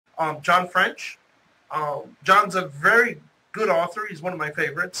John French. John's a very good author. He's one of my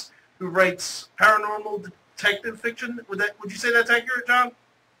favorites, who writes paranormal detective fiction. Would you say that's accurate, John?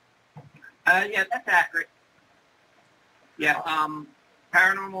 Yeah, that's accurate. Yeah,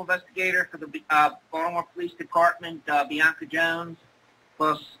 paranormal investigator for the Baltimore Police Department, Bianca Jones.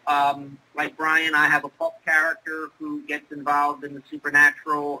 Plus, like Brian, I have a pulp character who gets involved in the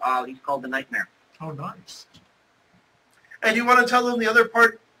supernatural. He's called the Nightmare. Oh, nice. And you want to tell them the other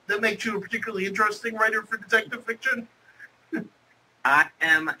part that makes you a particularly interesting writer for detective fiction? I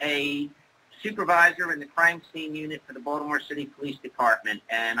am a supervisor in the crime scene unit for the Baltimore City Police Department,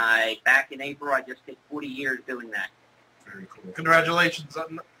 and back in April, I just hit 40 years doing that. Very cool. Congratulations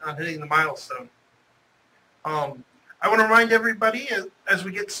on hitting the milestone. I want to remind everybody as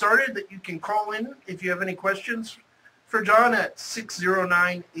we get started that you can call in if you have any questions for John at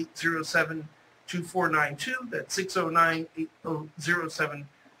 609-807-2492. That's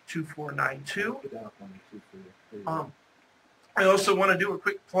 609-807-2492. I also want to do a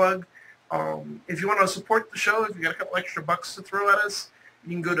quick plug. If you want to support the show, if you got a couple extra bucks to throw at us,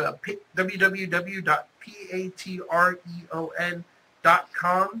 you can go to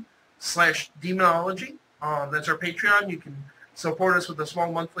www.patreon.com/demonology. That's our Patreon. You can support us with a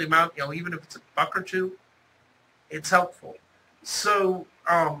small monthly amount, even if it's $1 or $2. It's helpful. So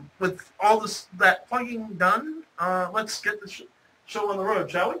with all that plugging done, let's get the show on the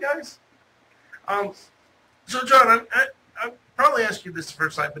road, shall we, guys? So, John, I probably asked you this the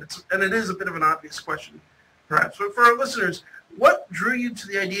first time, but it is a bit of an obvious question, perhaps. But for our listeners, what drew you to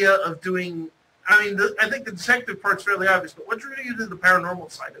the idea of doing? I think the detective part's fairly obvious, but what drew you to the paranormal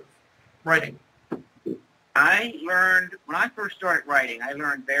side of writing? I learned, when I first started writing, I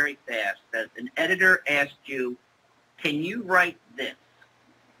learned very fast that an editor asked you, can you write this?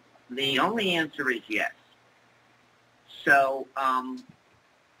 The only answer is yes. So,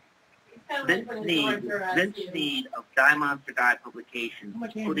 Vince Sneed of Die Monster Die Publications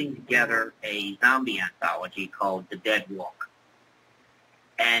was putting together a zombie anthology called The Dead Walk.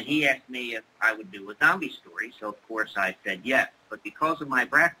 And he asked me if I would do a zombie story, so of course I said yes. But because of my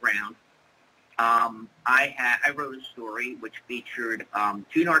background, I wrote a story which featured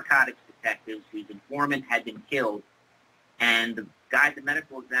 2 narcotics detectives whose informant had been killed, and the guy the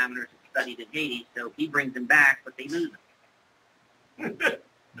medical examiners had studied in Haiti, so he brings him back, but they lose him.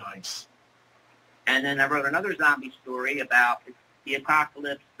 Nice. And then I wrote another zombie story about the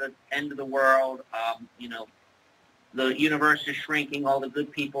apocalypse, the end of the world, the universe is shrinking, all the good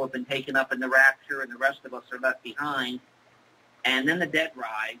people have been taken up in the rapture, and the rest of us are left behind. And then the dead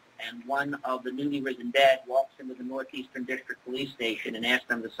rise, and one of the newly risen dead walks into the Northeastern District Police Station and asks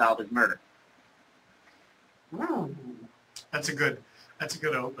them to solve his murder. Ooh. That's a good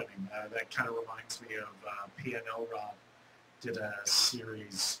opening. That kind of reminds me of P&L Rob did a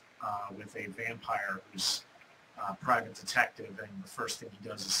series with a vampire who's a private detective, and the first thing he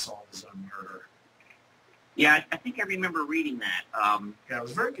does is solve his own murder. Yeah, I think I remember reading that. Yeah, it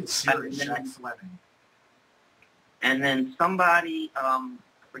was a very good series, Jack Fleming. And then somebody, I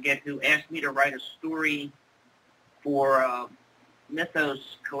forget who, asked me to write a story for a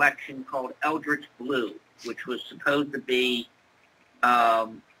mythos collection called Eldritch Blue, which was supposed to be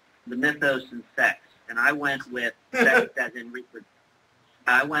the mythos and sex. And I went with sex as in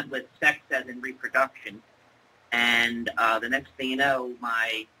reproduction. And the next thing you know,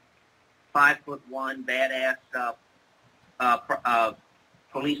 my 5'1" badass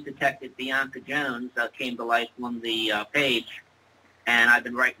police detective Bianca Jones came to life on the page, and I've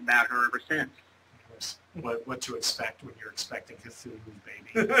been writing about her ever since. What to expect when you're expecting Cthulhu's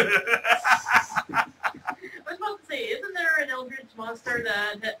baby? I was about to say, isn't there an eldritch monster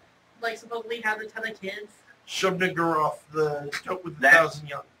that supposedly has a ton of kids? Shubnigaroth, the goat with 1,000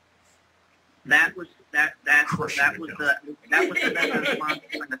 young. That was the monster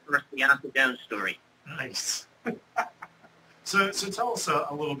in the first Bianca Jones story. Nice. So tell us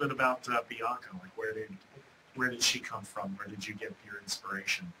a little bit about Bianca. Like, where did she come from? Where did you get your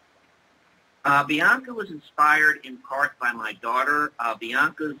inspiration? Bianca was inspired in part by my daughter.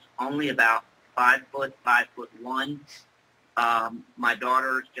 Bianca's only about 5 foot, 5'1". My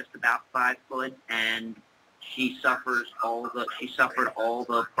daughter's just about 5 foot, and she suffered all the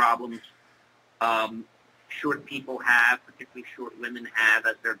problems short people have, particularly short women have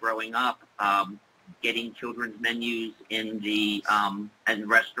as they're growing up. Getting children's menus in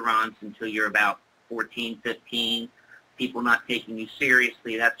restaurants until you're about 14, 15, people not taking you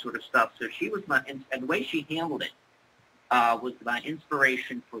seriously, that sort of stuff. So she was and the way she handled it was my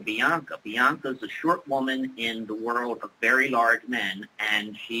inspiration for Bianca. Bianca's a short woman in the world of very large men,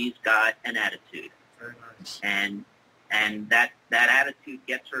 and she's got an attitude. Very nice. And that attitude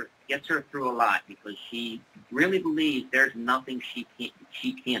gets her through a lot, because she really believes there's nothing she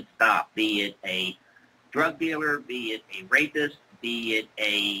can't stop, be it a drug dealer, be it a rapist, be it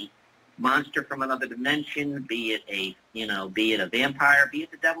a monster from another dimension, be it a vampire, be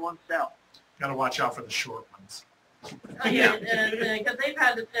it the devil himself. Got to watch out for the short ones. Yeah, because they've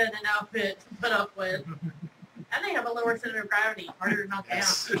had an outfit to put up with, and they have a lower center of gravity, harder to knock down.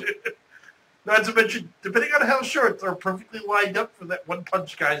 Not to mention, depending on how short, they're perfectly lined up for that one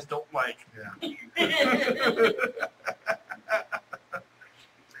punch guys don't like. Yeah.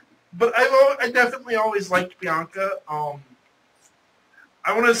 But I definitely always liked Bianca. I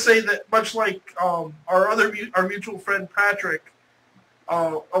want to say that much like our mutual friend Patrick,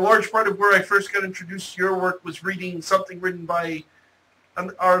 a large part of where I first got introduced to your work was reading something written by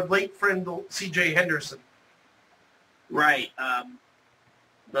our late friend C.J. Henderson. Right.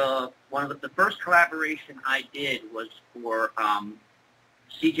 The first collaboration I did was for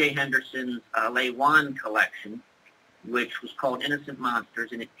C.J. Henderson's Leiwan collection, which was called Innocent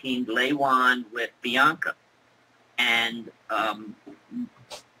Monsters, and it teamed Leiwan with Bianca. And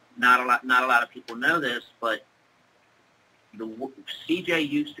not a lot of people know this, but C.J.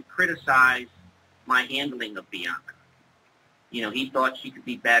 used to criticize my handling of Bianca. He thought she could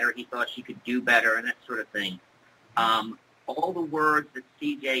be better, he thought she could do better, and that sort of thing. All the words that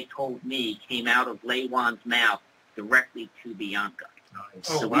C.J. told me came out of Leiwan's mouth directly to Bianca. Nice.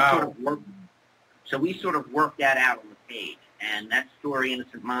 Oh, So wow. we sort of worked that out on the page. And that story,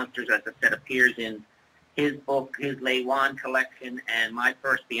 Innocent Monsters, as I said, appears in his book, his Leiwan collection, and my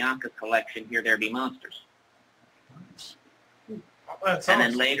first Bianca collection, Here There Be Monsters. Nice. That's And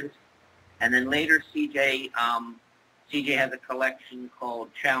awesome. then later, CJ has a collection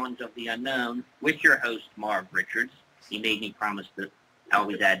called Challenge of the Unknown with your host, Marv Richards. He made me promise to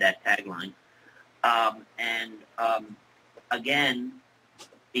always add that tagline. Again,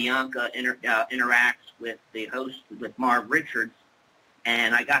 Bianca interacts with the host, with Marv Richards,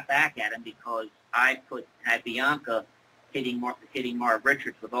 and I got back at him because I had Bianca hitting Marv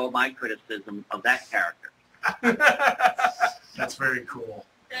Richards with all my criticism of that character. That's very cool.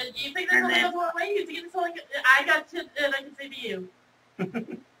 Do you think there's only one way? You think it's like I got to, and I can say to you?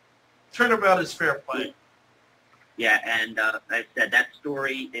 Turnabout is fair play. Yeah, and I said that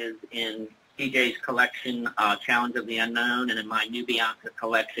story is in CJ's collection, Challenge of the Unknown, and in my new Bianca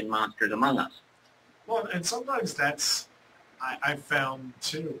collection, Monsters Among Us. Well, and sometimes that's, I've found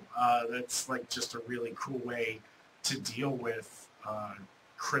too, that's like just a really cool way to deal with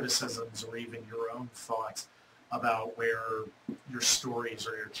criticisms or even your own thoughts about where your stories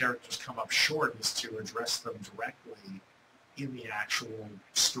or your characters come up short, is to address them directly in the actual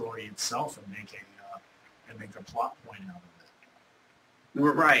story itself and make a plot point out of it. You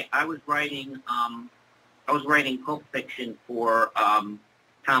were right. I was writing pulp fiction for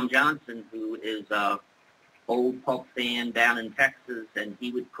Tom Johnson, who is a old pulp fan down in Texas, and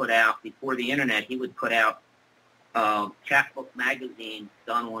he would put out, before the internet, he would put out chapbook magazines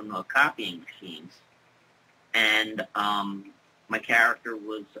done on copying machines. And my character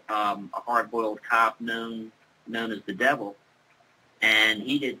was a hard-boiled cop known as the Devil, and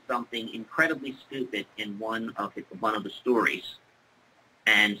he did something incredibly stupid in one of the stories.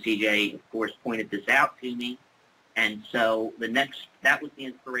 And CJ, of course, pointed this out to me, and so that was the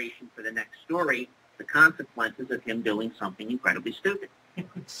inspiration for the next story, the consequences of him doing something incredibly stupid.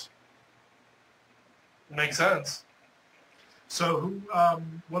 Makes sense. So,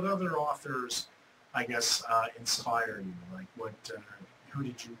 what other authors, I guess, inspire you? Like, who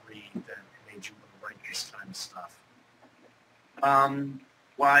did you read that made you want to write this kind of stuff?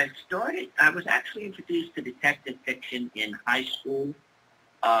 Well, I was actually introduced to detective fiction in high school.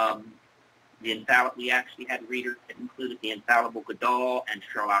 We actually had readers that included the Infallible Godot and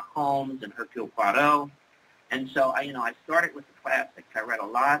Sherlock Holmes and Hercule Poirot. And so, I started with the classics. I read a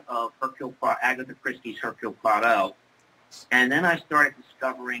lot of Agatha Christie's Hercule Poirot. And then I started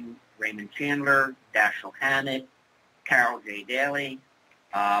discovering Raymond Chandler, Dashiell Hammett, Carol J. Daly,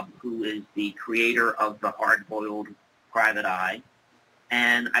 who is the creator of the hard-boiled Private Eye.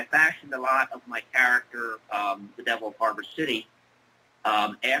 And I fashioned a lot of my character, the Devil of Harbor City,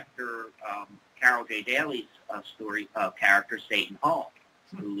 after Carol J. Daly's character, Satan Hall,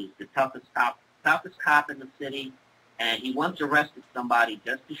 who is the toughest cop in the city, and he once arrested somebody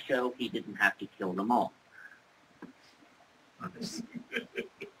just to show he didn't have to kill them all. Nice.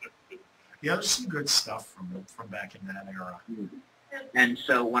 Yeah, there's some good stuff from back in that era. And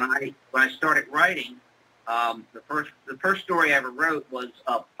so when I started writing, the first story I ever wrote was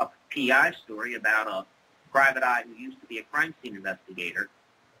a PI story about a private eye who used to be a crime scene investigator.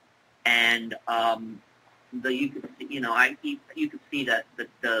 And you could see, you could see that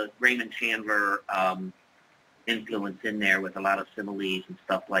the Raymond Chandler influence in there with a lot of similes and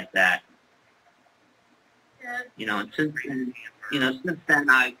stuff like that. Yeah. And since then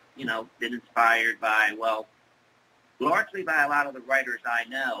I've been inspired by, well, largely by a lot of the writers I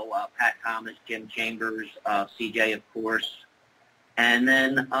know, Pat Thomas, Jim Chambers, CJ, of course, and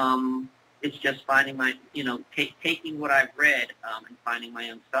then it's just finding my, taking what I've read and finding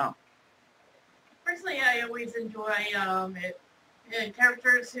my own stuff. Personally, I always enjoy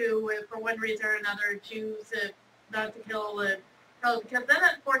characters who, for one reason or another, choose not to kill, because then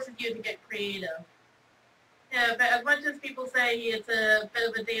that forces you to get creative. Yeah, but as much as people say it's a bit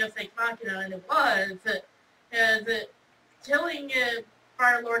of a Deus Ex Machina, and it was, killing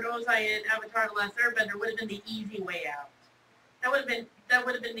Fire Lord Ozai in Avatar: The Last Airbender would have been the easy way out. That would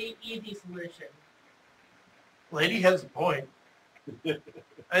have been the easy solution. Lady has a point.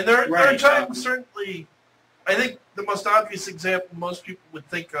 And there are times, certainly, I think the most obvious example most people would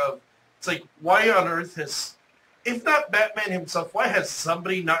think of, it's like, why on earth has, if not Batman himself, why has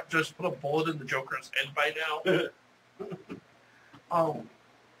somebody not just put a bullet in the Joker's head by now?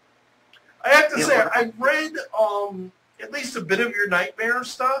 I have to say, I've read at least a bit of your Nightmare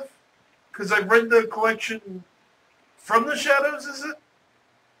stuff, because I've read the collection From the Shadows, is it?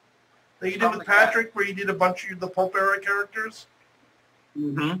 That you did with Patrick, where you did a bunch of the Pulp era characters?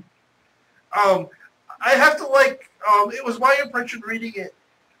 Mm-hmm. I have to it was my impression reading it,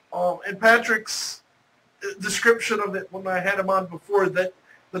 and Patrick's description of it when I had him on before, that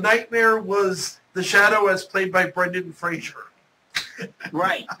the Nightmare was the Shadow as played by Brendan Fraser.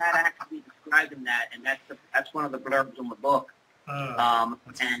 Right. Pat actually described him that, and that's one of the blurbs in the book.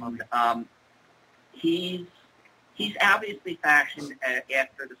 He's obviously fashioned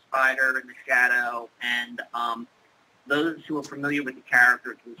after the Spider and the Shadow, and those who are familiar with the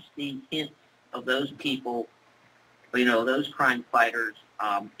characters will see hints of those people, those crime fighters,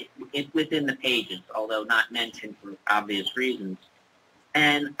 within the pages, although not mentioned for obvious reasons.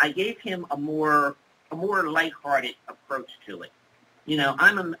 And I gave him a more lighthearted approach to it.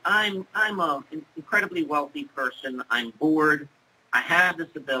 I'm a incredibly wealthy person. I'm bored. I have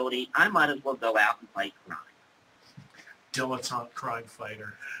this ability. I might as well go out and fight crime. Dilettante crime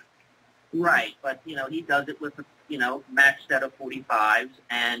fighter. Right, but he does it with matched set of 45s,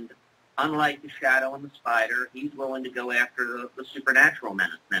 and unlike the Shadow and the Spider, he's willing to go after the supernatural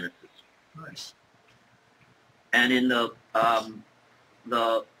menaces. Nice. And in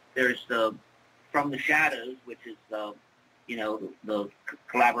there's the From the Shadows, which is the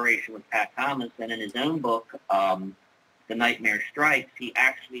collaboration with Pat Thomas, and in his own book, The Nightmare Strikes, he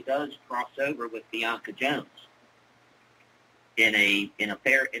actually does cross over with Bianca Jones in a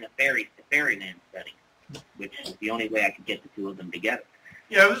fairyland setting, which is the only way I could get the two of them together.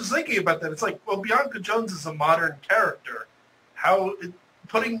 Yeah, I was thinking about that. It's like, well, Bianca Jones is a modern character.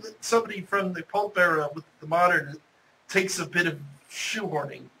 Putting somebody from the pulp era with the modern takes a bit of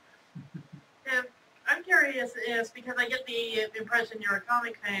shoehorning. Yeah, I'm curious, because I get the impression you're a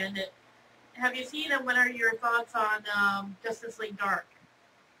comic fan. Have you seen and what are your thoughts on Justice League Dark?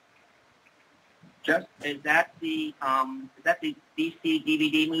 Is that the DC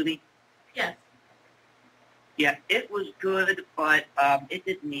DVD movie? Yes. Yeah, it was good, but it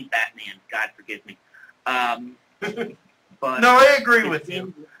didn't need Batman. God forgive me. But no, I agree with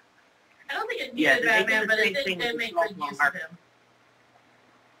you. I don't think it needed Batman, but it did make good use of him.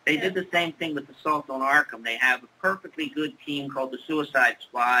 They did the same thing with Assault on Arkham. They have a perfectly good team called the Suicide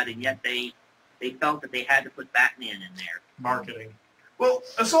Squad, and yet they felt that they had to put Batman in there. Marketing. Well,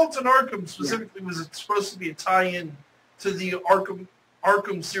 Assault on Arkham specifically was supposed to be a tie-in to the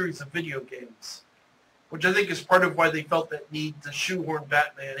Arkham series of video games, which I think is part of why they felt that need to shoehorn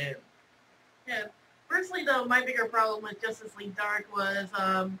Batman in. Yeah. Personally, though, my bigger problem with Justice League Dark was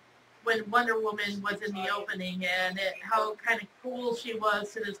when Wonder Woman was in the opening and how kind of cool she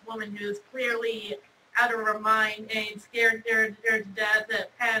was to this woman who's clearly out of her mind and scared her to death,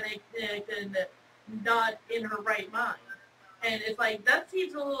 panicked, and not in her right mind. And it's like, that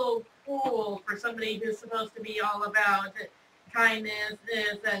seems a little cool for somebody who's supposed to be all about kindness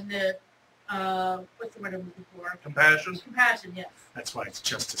and what's the word I'm looking for? Compassion? Compassion, yes. That's why it's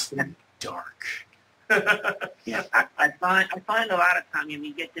Justice League Dark. Yeah, I find a lot of time,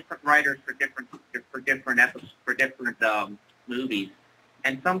 you get different writers for different episodes, for different movies,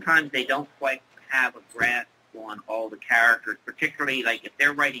 and sometimes they don't quite have a grasp on all the characters, particularly like if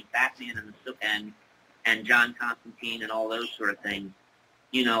they're writing Batman and John Constantine and all those sort of things.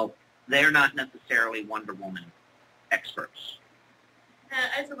 They're not necessarily Wonder Woman experts.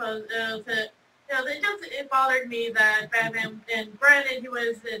 I suppose. It bothered me that Batman, and granted he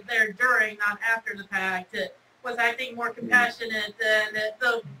was there during, not after the fact, was acting more compassionate than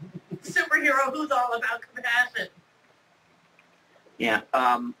the superhero who's all about compassion. Yeah.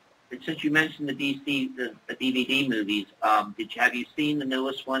 Since you mentioned the DC, the DVD movies, have you seen the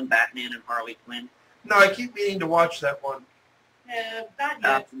newest one, Batman and Harley Quinn? No, I keep meaning to watch that one. Not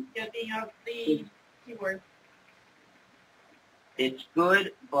yet. Getting out the keyword. It's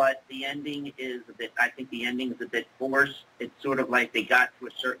good, but the ending is a bit, I think the ending is a bit forced. It's sort of like they got to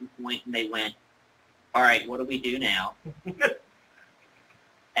a certain point and they went, all right, what do we do now?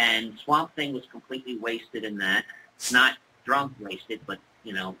 And Swamp Thing was completely wasted in that. Not drunk wasted, but,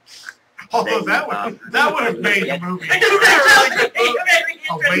 you know. Although that would have made the movie.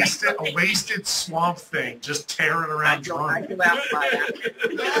 A wasted Swamp Thing just tearing around drunk.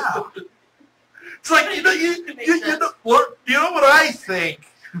 Yeah. It's like, you know what I think?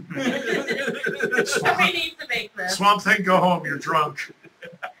 Somebody needs to make this. Swamp Thing, go home, you're drunk.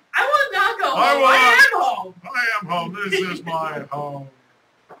 I will not go home. I am home. I am home. This is my home.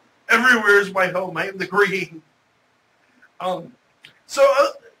 Everywhere is my home. I am the green. I'm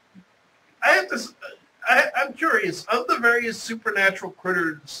curious, of the various supernatural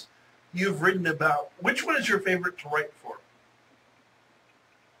critters you've written about, which one is your favorite to write for?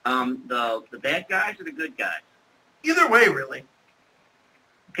 The bad guys or the good guys? Either way, really.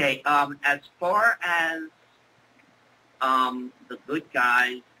 Okay, as far as the good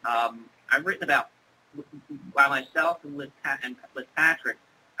guys, I've written about, by myself and with Patrick,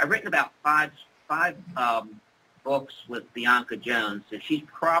 I've written about five books with Bianca Jones, so she's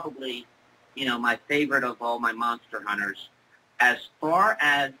probably, my favorite of all my monster hunters. As far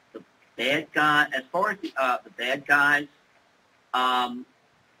as the bad guys,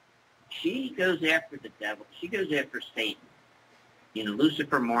 she goes after the devil. She goes after Satan.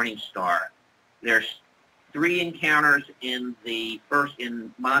 Lucifer, Morningstar. There's 3 encounters in the first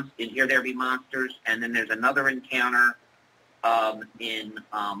in Here There Be Monsters, and then there's another encounter in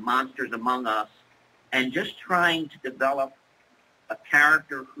Monsters Among Us, and just trying to develop a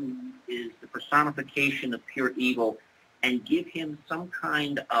character who is the personification of pure evil and give him some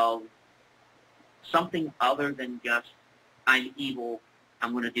kind of something other than just, I'm evil,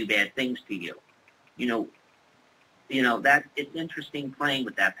 I'm going to do bad things to you. That it's interesting playing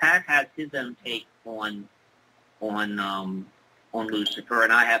with that. Pat has his own take on Lucifer,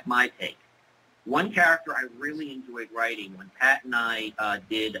 and I have my take. One character I really enjoyed writing when Pat and I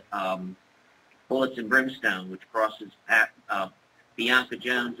did Bullets and Brimstone, which crosses Bianca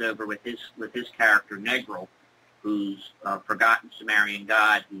Jones over with his character Negril, who's a forgotten Sumerian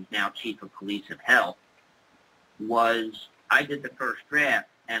god who's now chief of police of hell. I did the first draft,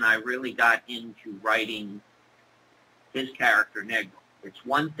 and I really got into writing his character Negril. It's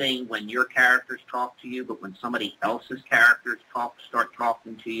one thing when your characters talk to you, but when somebody else's characters start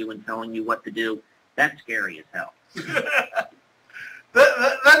talking to you and telling you what to do, that's scary as hell.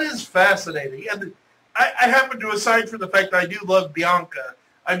 That is fascinating. And I happen to, aside from the fact that I do love Bianca,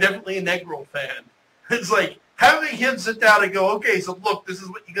 I'm definitely a Negril fan. It's like having him sit down and go, okay, so look, this is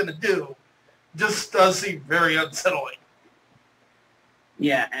what you're going to do, just does seem very unsettling.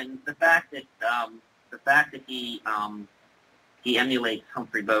 Yeah, and the fact that he emulates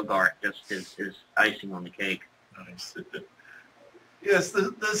Humphrey Bogart just is icing on the cake. Nice. Yes,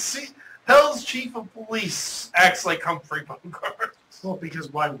 Hell's chief of police acts like Humphrey Bogart. Well,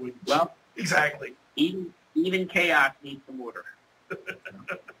 because why wouldn't you? Well, exactly. Even chaos needs some order.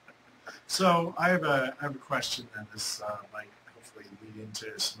 So I have a question that this might hopefully lead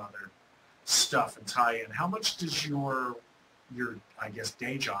into some other stuff and tie in. How much does your I guess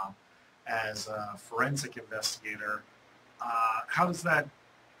day job as a forensic investigator, how does that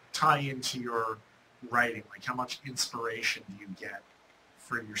tie into your writing? Like, how much inspiration do you get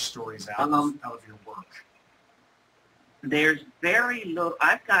for your stories out of your work? There's very little.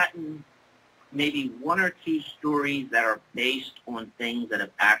 I've gotten maybe 1 or 2 stories that are based on things that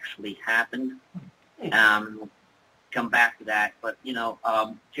have actually happened. Come back to that, but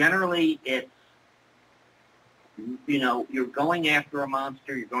generally it's you're going after a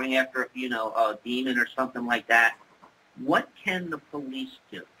monster, you're going after a demon or something like that. What can the police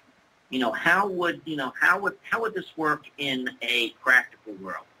do? How would this work in a practical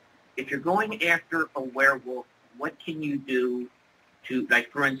world? If you're going after a werewolf, what can you do to,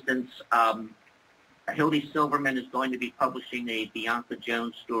 like, for instance, Hildy Silverman is going to be publishing a Bianca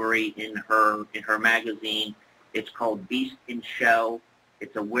Jones story in her magazine. It's called Beast in Show.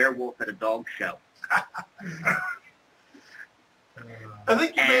 It's a werewolf at a dog show. I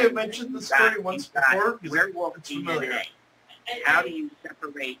think you may have mentioned the story once before. Werewolf DNA. How do you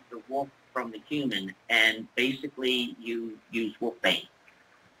separate the wolf from the human, and basically you use wolfbane.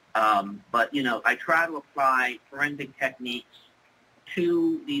 But, you know, I try to apply forensic techniques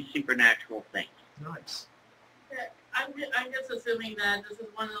to these supernatural things. Nice. Yeah, I'm just assuming that this is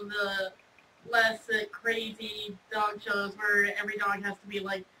one of the less crazy dog shows where every dog has to be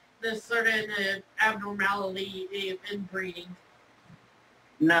like this certain abnormality in breeding.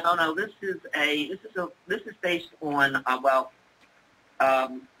 No, this is based on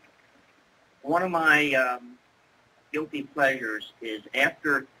one of my guilty pleasures is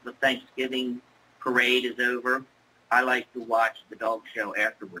after the Thanksgiving parade is over, I like to watch the dog show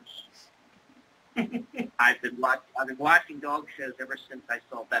afterwards. I've been watching dog shows ever since I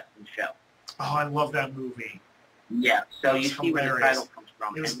saw Best in Show. Oh, I love that movie. Yeah, so That's you see where the title comes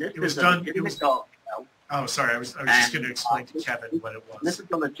from. It was done. Dog show. Oh, sorry. I was just going to explain to Kevin what it was. This is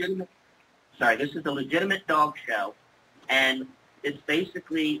a legitimate dog show, and it's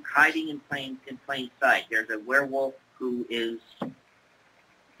basically hiding in plain sight. There's a werewolf who is,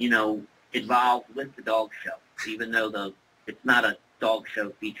 you know, involved with the dog show, even though it's not a dog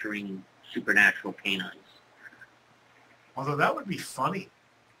show featuring supernatural canines. Although that would be funny.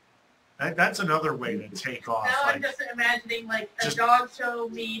 That's another way to take off. Now I'm just imagining like a dog show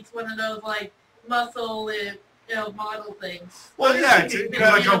meets one of those like muscle, model things. Well, yeah, it's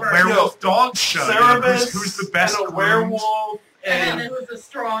like a werewolf dog show. Cerebus, who's the best and a werewolf, and then who's a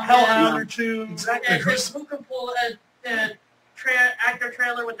strong hellhound or two. Exactly. And who can pull a actor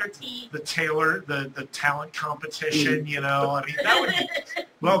trailer with their teeth. The talent competition, you know. I mean, that would be...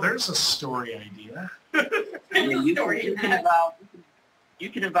 Well, there's a story idea. You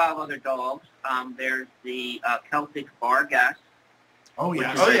can involve other dogs. There's the Celtic Barghest. Oh,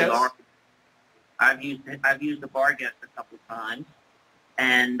 yes. Oh, yes. I've used the Barghest a couple of times.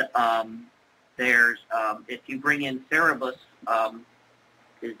 And there's, if you bring in Cerebus,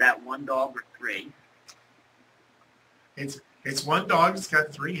 is that one dog or three? It's one dog. It's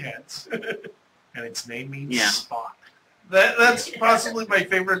got 3 heads. And its name means spot. That's possibly my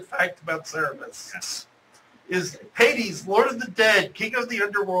favorite fact about Cerebus. Yes. Is Hades, Lord of the Dead, King of the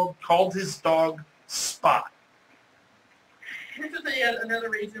Underworld, called his dog Spot. This is another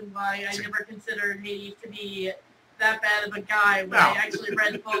reason why I never considered Hades to be that bad of a guy when I actually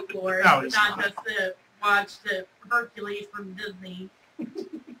read folklore, not just watched Hercules from Disney.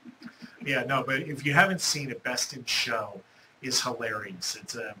 Yeah, no, but if you haven't seen it, Best in Show is hilarious.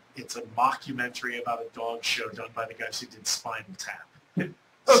 It's a mockumentary about a dog show done by the guys who did Spinal Tap.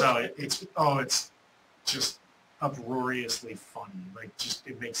 So it's just uproariously funny. Like, just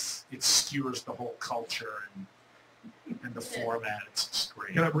it skewers the whole culture and the format. It's just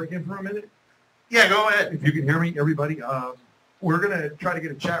great. Can I break in for a minute? Yeah, go ahead. If you can hear me, everybody. We're going to try to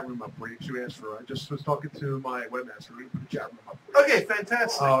get a chat room up for you. So asked for. I just was talking to my webmaster. We're going to put a chat room up for you. Okay,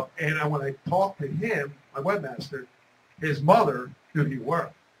 fantastic. And when I talked to him, my webmaster, his mother knew who you were.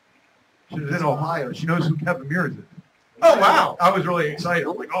 She was in Ohio. She knows who Kevin Mears is. Oh, wow. I was really excited.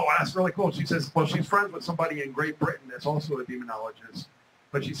 I'm like, oh, that's really cool. She says, well, she's friends with somebody in Great Britain that's also a demonologist.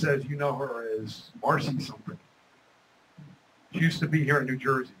 But she says, you know her as Marcy something. She used to be here in New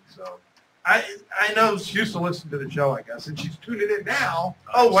Jersey, so. I know. She used to listen to the show, I guess, and she's tuning in now.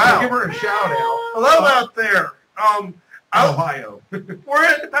 Oh, wow. So give her a shout out. Hello out there. Ohio. We're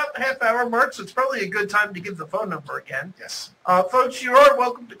at about the half-hour mark, so it's probably a good time to give the phone number again. Yes. Folks, you are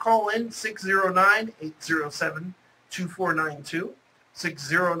welcome to call in 609-807-2492.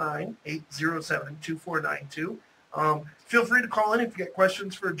 609-807-2492. Feel free to call in if you get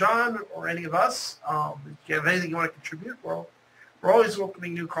questions for John or any of us. If you have anything you want to contribute, we're always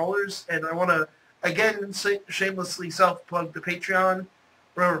welcoming new callers. And I want to, again, shamelessly self-plug the Patreon.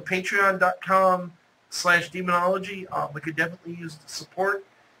 We're over patreon.com/demonology. We could definitely use the support.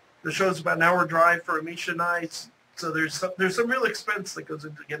 The show's about an hour drive for Amisha and I, so there's some real expense that goes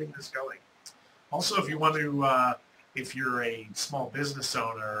into getting this going. Also, if you want to, if you're a small business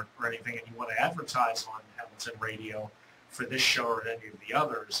owner or anything and you want to advertise on Hamilton Radio for this show or any of the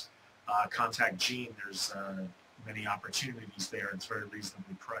others, contact Gene. There's many opportunities there. It's very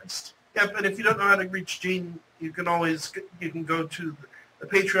reasonably priced. Yep, and if you don't know how to reach Gene, you can go to the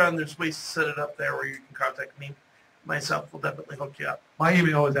Patreon. There's ways to set it up there where you can contact me. Myself will definitely hook you up. My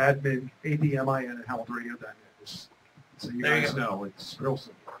email is admin, ADMIN at HamiltonRadio.net. So you There you guys go. know it's real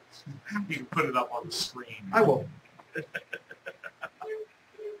simple. You can put it up on the screen. I will.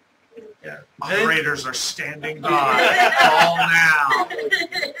 Yeah. Operators are standing by. Call now.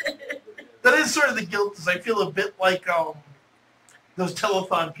 That is sort of the guilt, because I feel a bit like those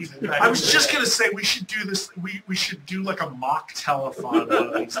telethon people. I was just going to say we should do this. We should do like a mock telethon one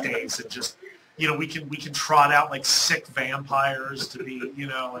of these days, and just we can trot out like sick vampires to be like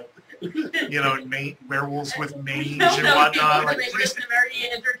You know, werewolves with mange No, and no, whatnot. people Like, make please, this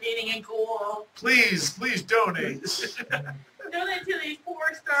very entertaining and cool. please donate. Donate to these poor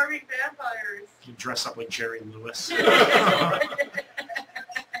starving vampires. You dress up like Jerry Lewis. I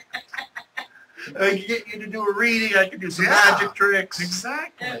can get you to do a reading. I can do some Yeah. magic tricks.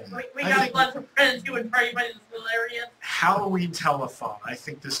 Exactly. We I got think lots of friends who would probably find this hilarious. Halloween telethon. I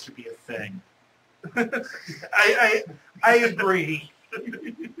think this could be a thing. I agree.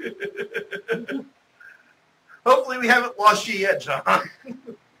 Hopefully we haven't lost you yet, John.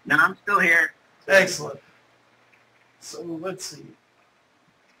 No, I'm still here. Excellent. So let's see.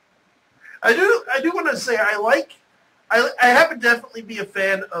 I do want to say I happen to definitely be a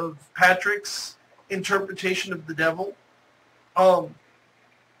fan of Patrick's interpretation of the devil. But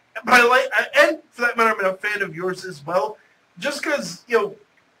and for that matter, I'm a fan of yours as well. Just because,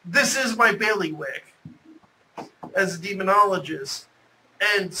 this is my bailiwick as a demonologist.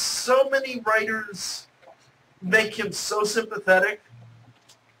 And so many writers make him so sympathetic.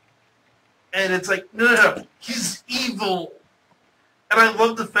 And it's like, no, he's evil. And I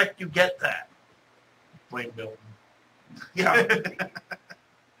love the fact you get that. Blame Milton. Yeah.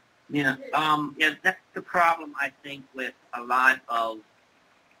 Yeah, that's the problem, I think, with a lot of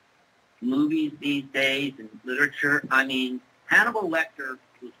movies these days and literature. I mean, Hannibal Lecter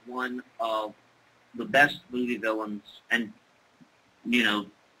was one of the best movie villains and,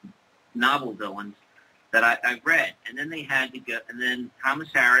 novel villains that I've read. And then they had to go, and then Thomas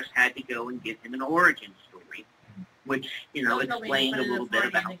Harris had to go and give him an origin story, which, explained a little bit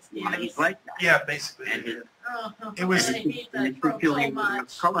about why he's like that. Yeah, basically. And his It was I hate that trope so peculiar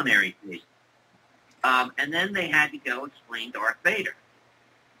much. culinary taste. And then they had to go explain Darth Vader.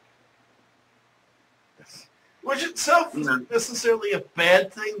 Which itself isn't necessarily a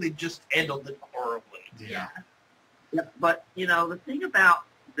bad thing. They just handled it horribly. Yeah. Yeah, but, the thing about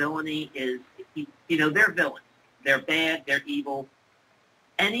villainy is, they're villains. They're bad. They're evil.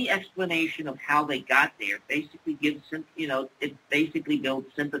 Any explanation of how they got there basically gives them, it basically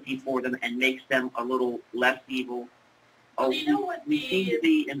builds sympathy for them and makes them a little less evil. Well, you know what we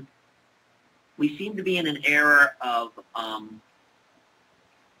seem to be in an era of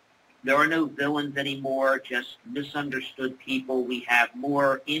there are no villains anymore, just misunderstood people. We have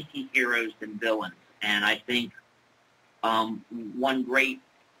more anti-heroes than villains, and I think one great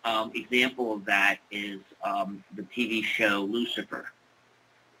example of that is the TV show Lucifer.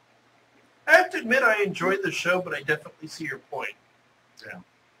 I have to admit I enjoyed the show, but I definitely see your point. Yeah.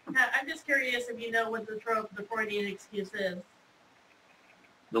 I'm just curious if you know what the trope, the Freudian excuse is.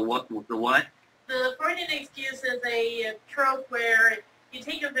 The what? The what? The Freudian excuse is a trope where you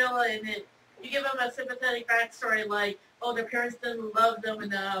take a villain and you give them a sympathetic backstory like, oh, their parents didn't love them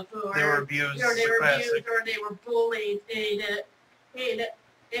enough, or They were abused. or they were classic. abused, or they were bullied, and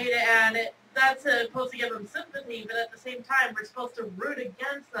that's supposed to give them sympathy, but at the same time, we're supposed to root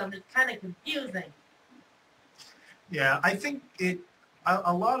against them. It's kind of confusing. Yeah, I think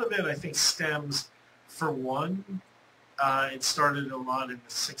a lot of it, I think, stems, for one, it started a lot in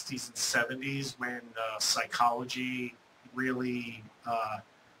the 60s and 70s when psychology really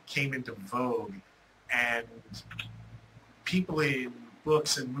came into vogue, and people in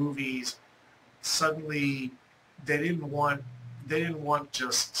books and movies suddenly they didn't want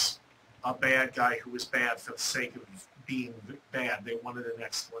just a bad guy who was bad for the sake of being bad. They wanted an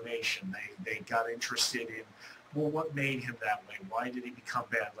explanation. They got interested in, well, what made him that way? Why did he become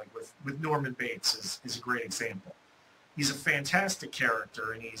bad? Like with Norman Bates is a great example. He's a fantastic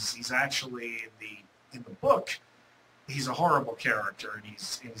character, and he's actually in the book, he's a horrible character, and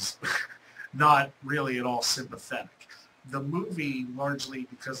he's not really at all sympathetic. The movie, largely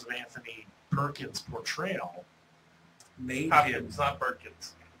because of Anthony Perkins' portrayal, made Hopkins, him... not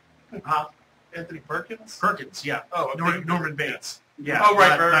Perkins. Huh? Anthony Perkins? Perkins, yeah. Oh, Norman Bates. Yeah. Oh,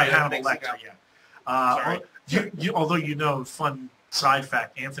 right, not right. Hannibal Lecter, yeah. Sorry. Although fun side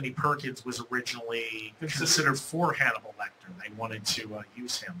fact, Anthony Perkins was originally considered for Hannibal Lecter. They wanted to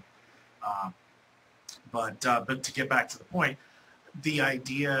use him. But to get back to the point, the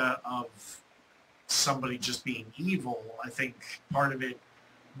idea of somebody just being evil, I think part of it,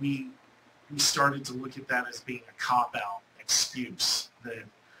 we started to look at that as being a cop-out excuse.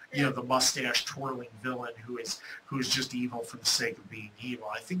 The mustache twirling villain who is just evil for the sake of being evil.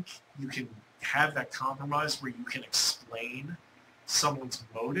 I think you can have that compromise where you can explain someone's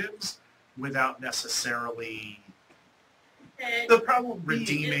motives without necessarily The problem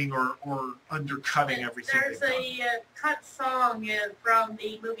redeeming or undercutting everything. There's a cut song from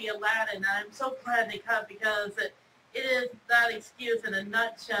the movie Aladdin, and I'm so glad they cut because it is that excuse in a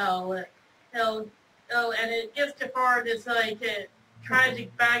nutshell. And it gives Jafar this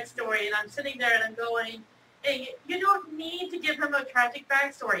tragic backstory, and I'm sitting there and I'm going, hey, you don't need to give him a tragic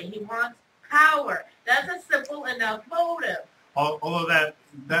backstory. He wants power. That's a simple enough motive. Although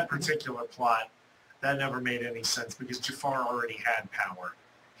that particular plot, that never made any sense because Jafar already had power.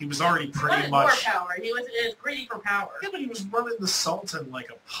 He was already pretty much... more power. He was greedy for power. Yeah, but he was running the Sultan like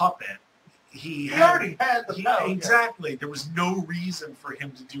a puppet. He already had the power. Exactly. There was no reason for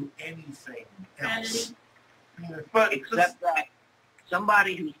him to do anything else. But Except that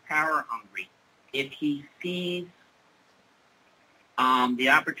somebody who's power hungry, if he sees the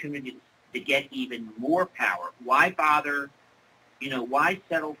opportunity to get even more power, why bother, why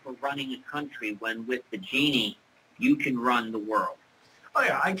settle for running a country when with the genie you can run the world? Oh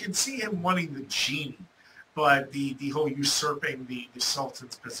yeah, I can see him wanting the genie, but the whole usurping the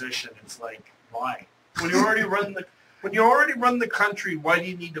Sultan's position, it's like, why? when you already run the country, why do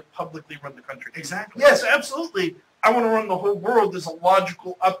you need to publicly run the country? Exactly. Yes, absolutely. I want to run the whole world. There's a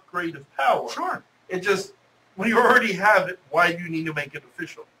logical upgrade of power. Sure. It just, when you already have it, why do you need to make it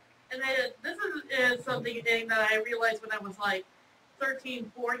official? And this is something that I realized when I was like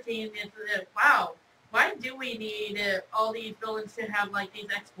 13, 14. Wow, why do we need all these villains to have like these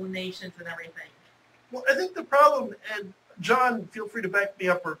explanations and everything? Well, I think the problem, and John, feel free to back me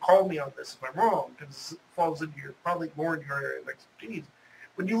up or call me on this if I'm wrong, because it falls into probably more in your area of expertise.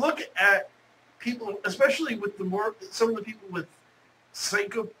 When you look at people, especially with some of the people with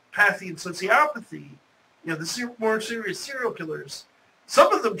psychopathy and sociopathy, the more serious serial killers,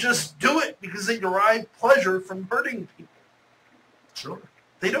 some of them just do it because they derive pleasure from hurting people. Sure.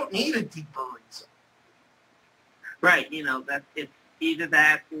 They don't need a deeper reason. Right. That it's either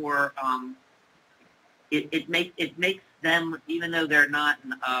that or it makes them, even though they're not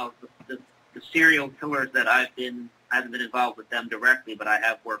the serial killers that I haven't been involved with them directly, but I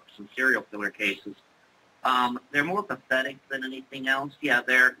have worked some serial killer cases. They're more pathetic than anything else. Yeah,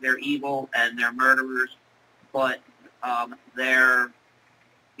 they're evil and they're murderers, but they're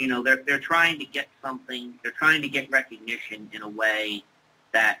trying to get something. They're trying to get recognition in a way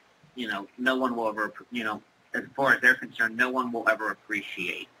that no one will ever. As far as they're concerned, no one will ever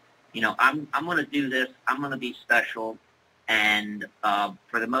appreciate. I'm going to do this. I'm going to be special, and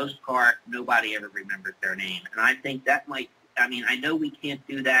for the most part, nobody ever remembers their name. And I think that might. I know we can't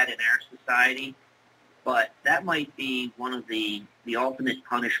do that in our society, but that might be one of the ultimate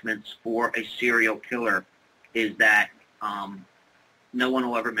punishments for a serial killer, is that no one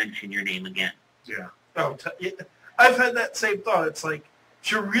will ever mention your name again. Yeah. Oh, I've had that same thought. It's like, if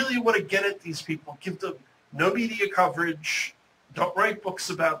you really want to get at these people, give them no media coverage, don't write books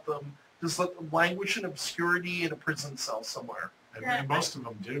about them, just let them languish in obscurity in a prison cell somewhere. And most of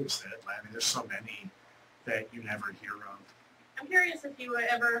them do, sadly. There's so many that you never hear of. I'm curious if you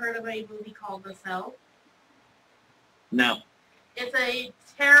ever heard of a movie called The Cell. No. It's a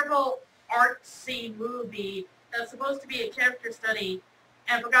terrible artsy movie that's supposed to be a character study,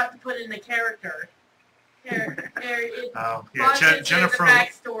 and forgot to put in the character. Jennifer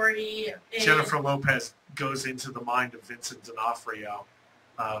backstory. Jennifer Lopez goes into the mind of Vincent D'Onofrio,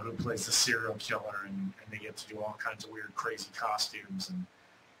 who plays the serial killer, and they get to do all kinds of weird, crazy costumes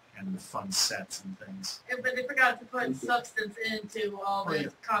and fun sets and things. But they forgot to put substance into all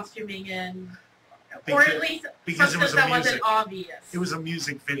the costuming and, because, or at least because substance that wasn't obvious. It was a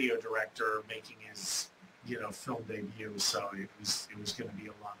music video director making his film debut, so it was going to be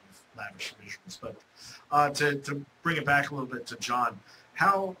a lot of lavish visuals. But to bring it back a little bit to John,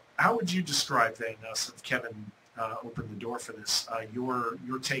 how would you describe then, since Kevin opened the door for this, your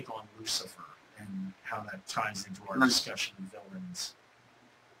take on Lucifer and how that ties into our discussion of villains?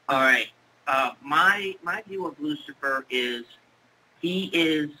 All right. My view of Lucifer is he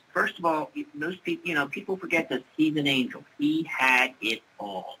is, first of all, most people, people forget that he's an angel. He had it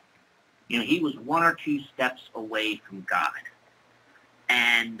all. He was one or two steps away from God.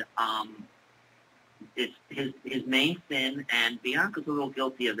 And his main sin, and Bianca's a little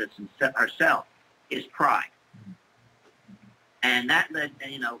guilty of this herself, is pride. And that led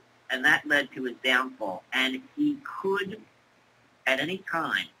to his downfall. And he could, at any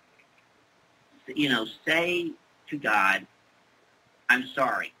time, say to God, "I'm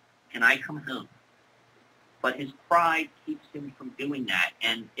sorry, can I come home?" But his pride keeps him from doing that,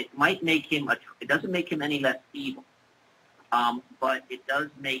 and it might make him it doesn't make him any less evil, but it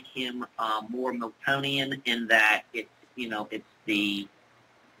does make him more Miltonian in that it's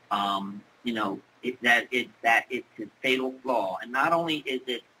his fatal flaw. And not only is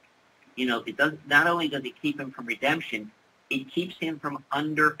it not only does it keep him from redemption, it keeps him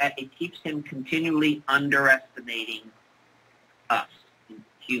continually underestimating us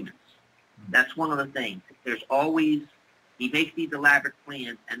humans. That's one of the things. There's always, He makes these elaborate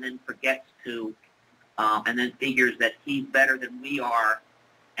plans and then forgets to, and then figures that he's better than we are,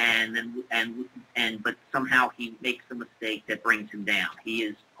 but somehow he makes a mistake that brings him down. He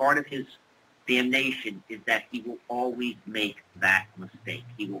is part of his damnation is that he will always make that mistake.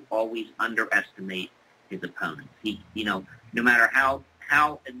 He will always underestimate his opponents. No matter how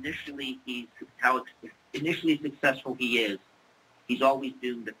initially successful he is, he's always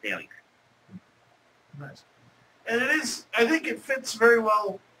doomed to failure. Nice. And I think it fits very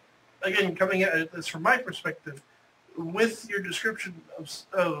well, again, coming at this from my perspective, with your description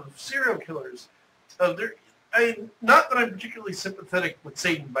of serial killers. Not that I'm particularly sympathetic with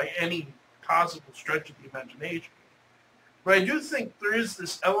Satan by any possible stretch of the imagination, but I do think there is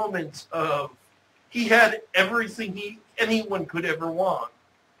this element of he had everything anyone could ever want,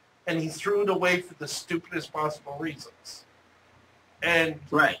 and he threw it away for the stupidest possible reasons. And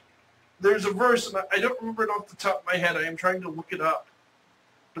right. There's a verse, and I don't remember it off the top of my head. I am trying to look it up.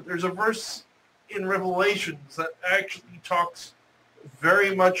 But there's a verse in Revelations that actually talks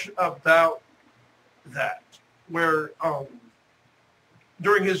very much about that, where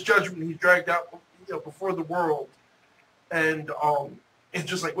during his judgment he's dragged out before the world, and it's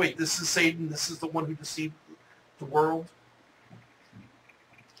just like, wait, this is Satan. This is the one who deceived the world.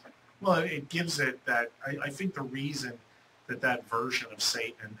 Well, it gives it that. I think the reason that version of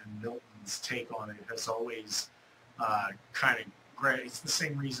Satan and Milton's take on it has always kind of great. It's the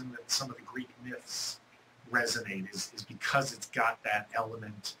same reason that some of the Greek myths resonate is because it's got that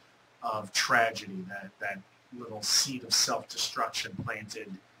element of tragedy, that little seed of self-destruction planted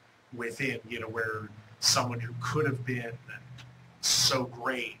within, where someone who could have been so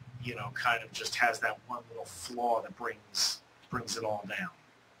great, kind of just has that one little flaw that brings it all down.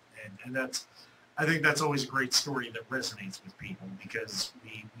 And I think that's always a great story that resonates with people because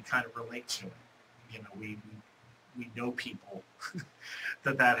we kind of relate to it. We know people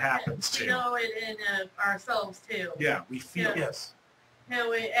that happens to. We know it in ourselves too. Yeah, we feel yes. And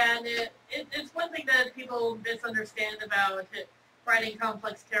it's one thing that people misunderstand about writing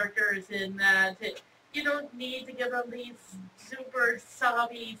complex characters in that you don't need to give them these super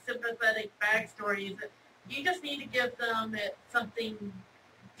sobby, sympathetic backstories. You just need to give them something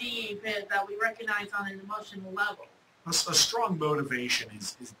deep that we recognize on an emotional level. A strong motivation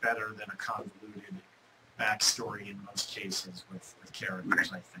is better than a convoluted backstory in most cases with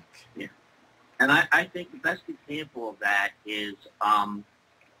characters, I think. Yeah. And I think the best example of that is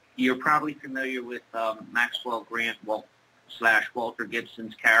you're probably familiar with Maxwell Grant / Walter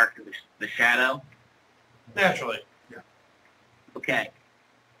Gibson's character, the Shadow. Naturally. Yeah. Okay.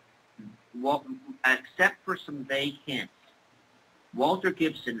 Well, except for some vague hints, Walter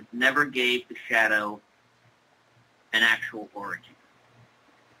Gibson never gave the Shadow an actual origin.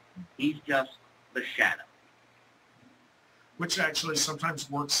 He's just the Shadow. Which actually sometimes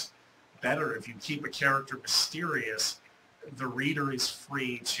works better if you keep a character mysterious. The reader is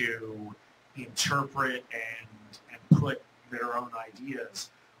free to interpret and put their own ideas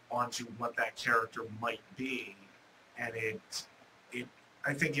onto what that character might be, and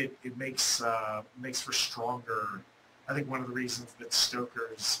I think it makes for stronger. I think one of the reasons that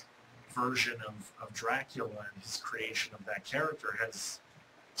Stoker's version of Dracula and his creation of that character has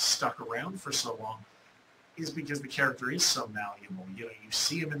stuck around for so long is because the character is so malleable. You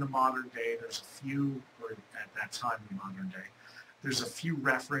see him in the modern day. There's a few, or at that time in the modern day, there's a few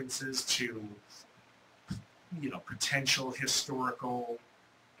references to, potential historical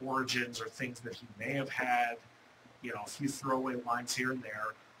origins or things that he may have had, a few throwaway lines here and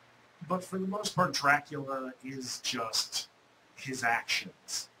there. But for the most part, Dracula is just his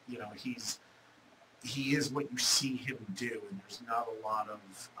actions. He is what you see him do, and there's not a lot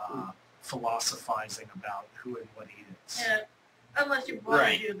of philosophizing about who and what he is. Yeah, unless you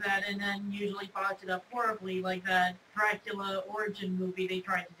want to do that, and then usually botch it up horribly, like that Dracula origin movie they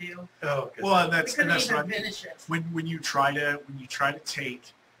tried to do. Oh, well, and that's what I mean. When you try to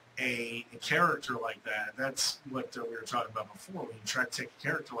take a character like that, that's what we were talking about before. When you try to take a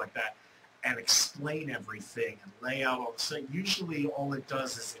character like that and explain everything and lay out all the things, usually all it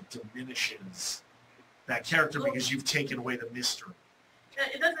does is it diminishes that character because you've taken away the mystery.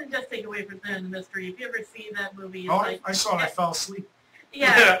 It doesn't just take away from the mystery. If you ever see that movie, I saw it. I fell asleep.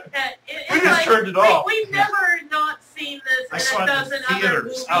 Yeah, we just turned it off. We've never not seen this in a dozen other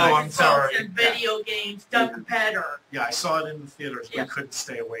movies, books, and video games done better. Yeah, I saw it in the theaters, but I couldn't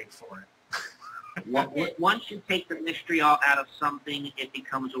stay awake for it. Once you take the mystery out of something, it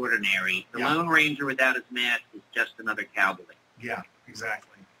becomes ordinary. The Lone Ranger without his mask is just another cowboy. Yeah,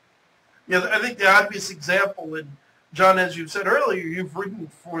 exactly. Yeah, I think the obvious example, and John, as you said earlier, you've written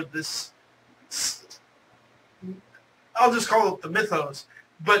for this I'll just call it the mythos,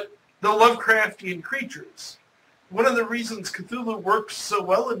 but the Lovecraftian creatures. One of the reasons Cthulhu works so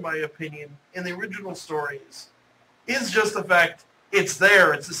well, in my opinion, in the original stories, is just the fact it's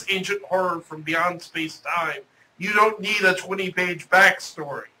there. It's this ancient horror from beyond space-time. You don't need a 20-page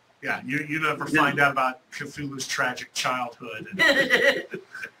backstory. Yeah, you never find out about Cthulhu's tragic childhood.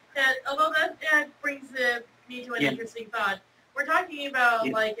 And although that brings me to an interesting thought, we're talking about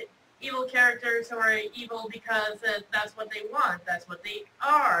like evil characters who are evil because that's what they want, that's what they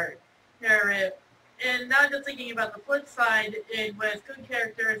are. And not just thinking about the flip side, with good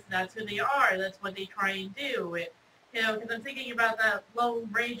characters, that's who they are, that's what they try and do. Because I'm thinking about that Lone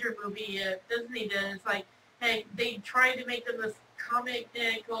Ranger movie Disney did. It's like, hey, they tried to make them this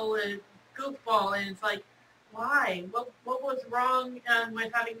comical goofball, and it's like, why? What was wrong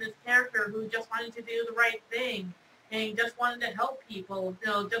with having this character who just wanted to do the right thing and just wanted to help people?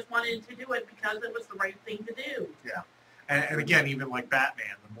 Just wanted to do it because it was the right thing to do. Yeah, and again, even like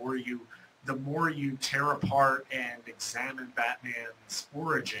Batman, the more you tear apart and examine Batman's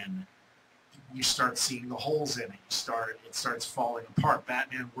origin, you start seeing the holes in it. It starts falling apart.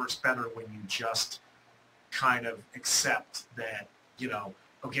 Batman works better when you just kind of accept that,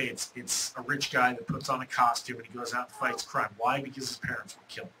 okay, it's a rich guy that puts on a costume and he goes out and fights crime. Why? Because his parents were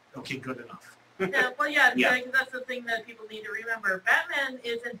killed. Okay, good enough. Because that's the thing that people need to remember. Batman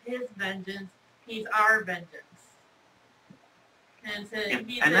isn't his vengeance. He's our vengeance. And so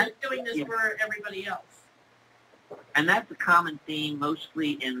he's doing this for everybody else. And that's a common theme,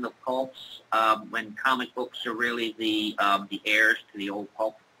 mostly in the pulps, when comic books are really the heirs to the old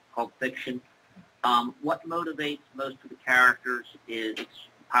pulp fiction. What motivates most of the characters is,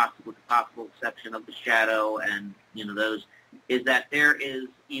 with the possible exception of the Shadow and those, is that there is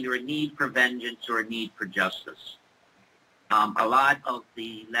either a need for vengeance or a need for justice. A lot of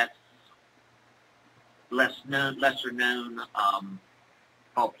the lesser known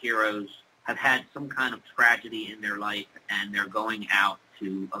pulp heroes have had some kind of tragedy in their life, and they're going out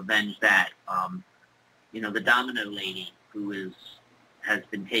to avenge that. The Domino Lady, who has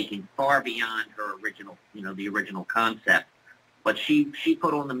been taken far beyond her original, the original concept, but she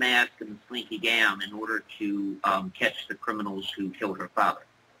put on the mask and the slinky gown in order to catch the criminals who killed her father.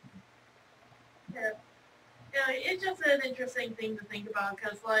 Yeah, it's just an interesting thing to think about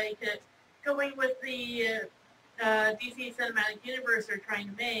because, going with the DC Cinematic Universe they're trying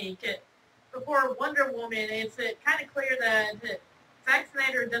to make it. Before Wonder Woman, it's kind of clear that Zack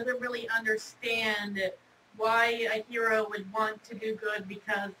Snyder doesn't really understand why a hero would want to do good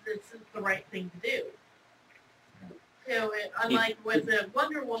because it's the right thing to do. Unlike with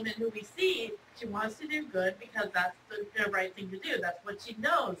Wonder Woman, who we see, she wants to do good because that's the right thing to do. That's what she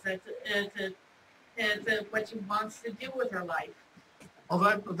knows. It's what she wants to do with her life.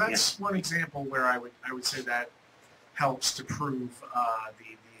 Well, that's one example where I would say that helps to prove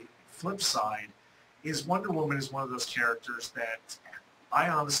the flip side is Wonder Woman is one of those characters that I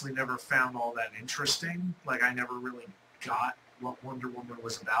honestly never found all that interesting. Like, I never really got what Wonder Woman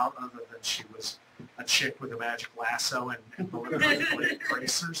was about other than she was a chick with a magic lasso and blade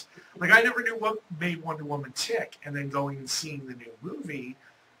tracers. Like, I never knew what made Wonder Woman tick. And then going and seeing the new movie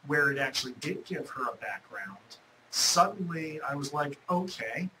where it actually did give her a background, suddenly I was like,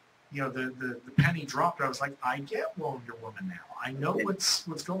 okay, the penny dropped. I was like, I get Wonder Woman now. I know what's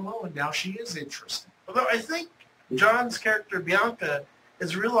going on, and now she is interesting. Although I think John's character, Bianca,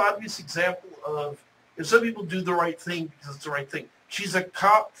 is a real obvious example of if some people do the right thing because it's the right thing. She's a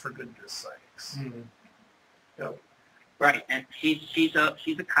cop, for goodness sakes. Mm-hmm. Yep. Right, and she's a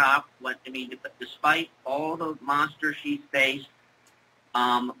cop. Despite all the monsters she's faced,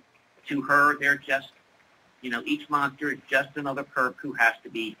 to her, they're just, each monster is just another perp who has to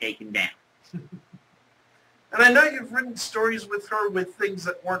be taken down. And I know you've written stories with her with things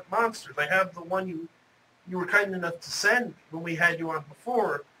that weren't monsters. I have the one you were kind enough to send when we had you on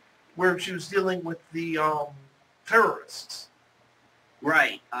before, where she was dealing with the terrorists.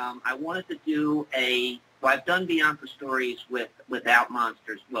 Right. I wanted to do I've done Bianca stories without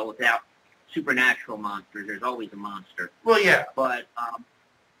monsters, without supernatural monsters. There's always a monster. Well, yeah. But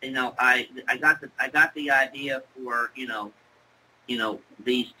I got the idea for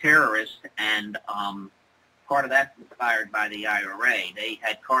these terrorists, and part of that's inspired by the IRA. They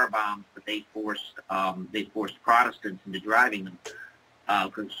had car bombs, but they forced Protestants into driving them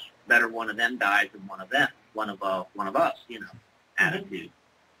because better one of them dies than one of us, attitude.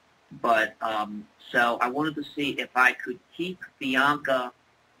 But so I wanted to see if I could keep Bianca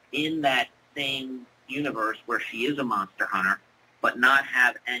in that same universe where she is a monster hunter, but not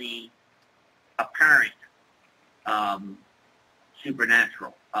have any apparent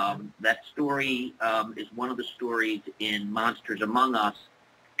supernatural. That story is one of the stories in Monsters Among Us,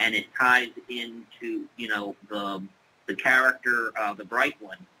 and it ties into, you know, the character, the Bright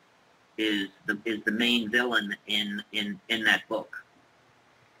One, is the main villain in that book.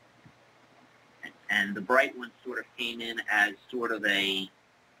 And the Bright One sort of came in as sort of a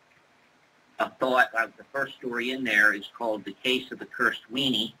thought. The first story in there is called The Case of the Cursed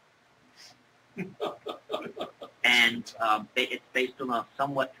Weenie. And it's based on a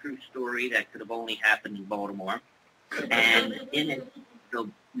somewhat true story that could have only happened in Baltimore. And in it, the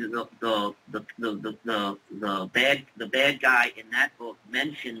bad guy in that book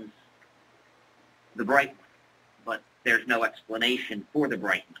mentions the Bright One, but there's no explanation for the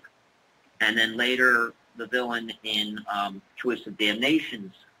Bright One. And then later, the villain in Choice of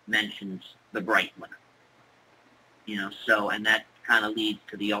Damnations mentions the Bright One. You know, so, and that kind of leads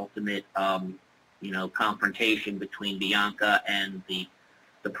to the ultimate, you know, confrontation between Bianca and the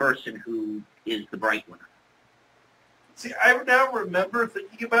person who is the Bright One. See, I now remember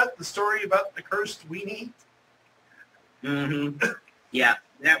thinking about the story about the cursed weenie. Mm-hmm. Yeah,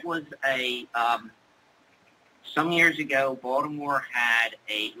 that was a, some years ago, Baltimore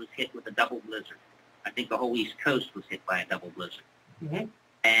was hit with a double blizzard. I think the whole East Coast was hit by a double blizzard. Mm-hmm.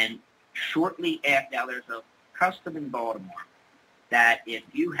 And shortly after, now there's a custom in Baltimore that if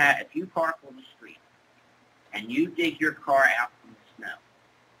you park on the street and you dig your car out from the snow,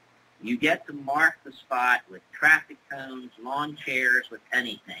 you get to mark the spot with traffic cones, lawn chairs, with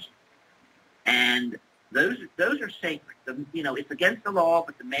anything. And those are sacred. You know, it's against the law,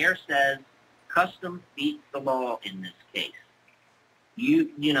 but the mayor says custom beats the law in this case.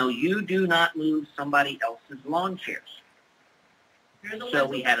 You know, you do not move somebody else's lawn chairs. So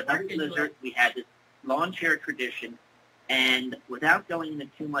we had a double blizzard. We had this lawn chair tradition. And without going into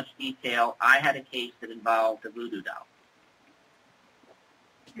too much detail, I had a case that involved a voodoo doll.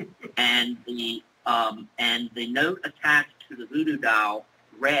 And the note attached to the voodoo doll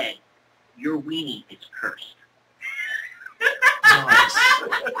read, "Your weenie is cursed."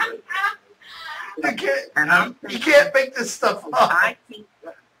 You can't make this stuff up.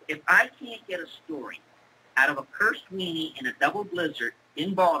 If I can't get a story out of a cursed weenie in a double blizzard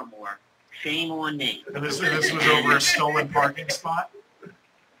in Baltimore, shame on me. And this was over a stolen parking spot?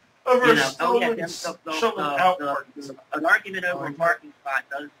 Over You know, stolen, an argument over a parking spot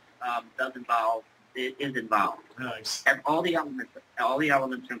is involved. Nice. And all the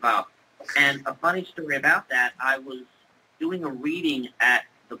elements involved. And a funny story about that, I was doing a reading at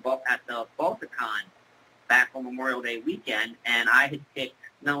the Balticon back on Memorial Day weekend, and I had picked,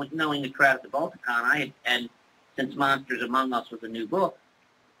 knowing the crowd at the Balticon, and since Monsters Among Us was a new book,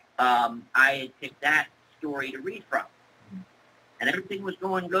 I had picked that story to read from. And everything was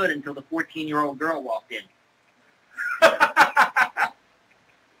going good until the 14-year-old girl walked in.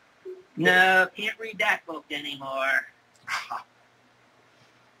 No, can't read that book anymore.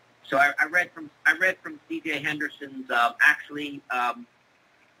 So I read from C.J. Henderson's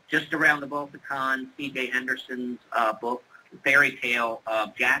just around the Balticon, C.J. Henderson's book, fairy tale,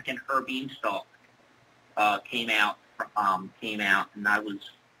 Jack and Her Beanstalk, came out, and I was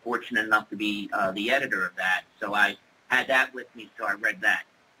fortunate enough to be the editor of that. So I had that with me, so I read that.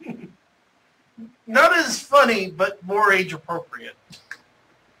 Not as funny, but more age appropriate.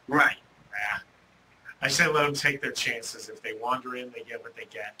 Right. Yeah. I say let them take their chances. If they wander in, they get what they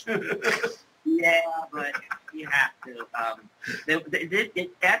get. Yeah, but you have to.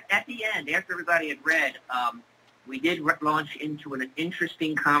 At the end, after everybody had read, we did launch into an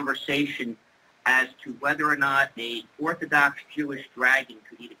interesting conversation as to whether or not a Orthodox Jewish dragon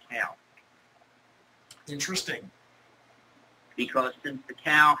could eat a cow. Interesting. Because since the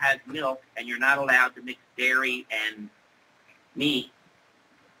cow has milk and you're not allowed to mix dairy and meat,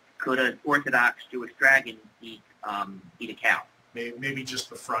 could an Orthodox Jewish dragon eat a cow? Maybe just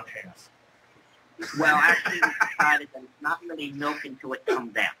the front half. Well, actually, we decided that it's not really milk until it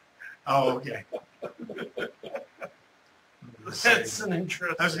comes out. Oh, okay. That's an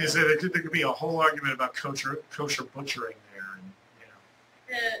interesting. I was going to say there could be a whole argument about kosher butchering there,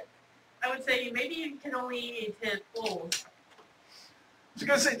 and I would say maybe you can only eat it whole. I was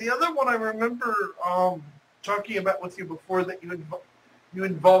going to say, the other one I remember talking about with you before that you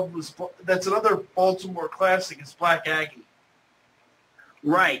involved was, that's another Baltimore classic, is Black Aggie.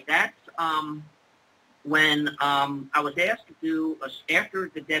 Right. That's when I was asked to do, after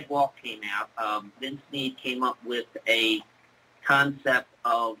The Dead Walk came out, Vince Snead came up with a concept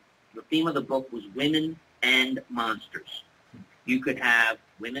of, the theme of the book was women and monsters. You could have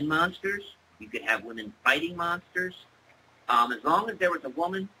women monsters. You could have women fighting monsters. As long as there was a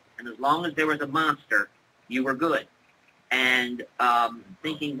woman and as long as there was a monster, you were good. And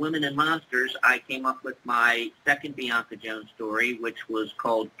thinking women and monsters, I came up with my second Bianca Jones story, which was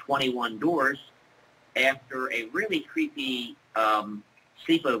called 21 Doors, after a really creepy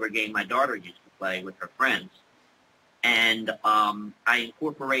sleepover game my daughter used to play with her friends. And I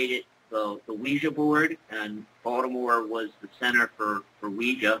incorporated the Ouija board, and Baltimore was the center for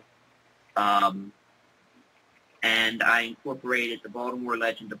Ouija. And I incorporated the Baltimore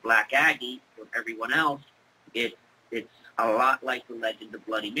legend of Black Aggie. For everyone else, it's a lot like the legend of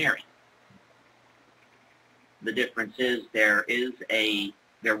Bloody Mary. The difference is there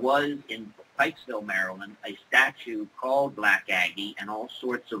was in Pikesville, Maryland, a statue called Black Aggie, and all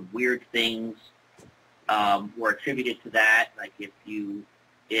sorts of weird things were attributed to that. Like if you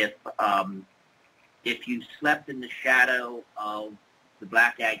slept in the shadow of the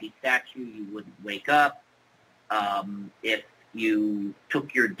Black Aggie statue, you wouldn't wake up. If you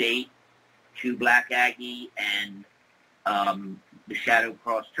took your date to Black Aggie and the shadow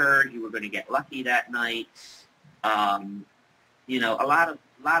crossed her, you were going to get lucky that night. You know, a lot of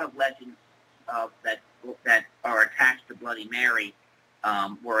legends that are attached to Bloody Mary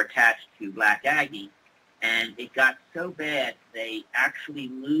were attached to Black Aggie, and it got so bad they actually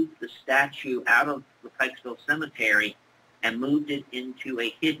moved the statue out of the Pikesville Cemetery and moved it into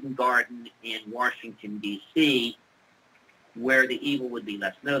a hidden garden in Washington, D.C., where the evil would be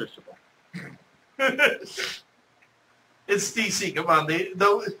less noticeable. It's D.C. Come on, there's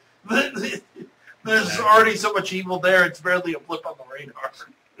already so much evil there. It's barely a blip on the radar.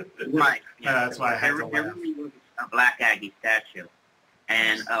 Right. Yeah, that's why I had to laugh. There really was a Black Aggie statue.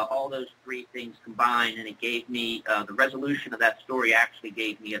 And all those three things combined, and it gave me, the resolution of that story actually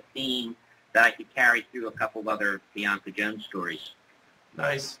gave me a theme that I could carry through a couple of other Bianca Jones stories.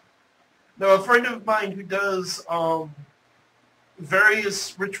 Nice. Now, a friend of mine who does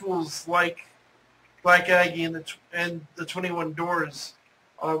various rituals like Black Aggie and the 21 Doors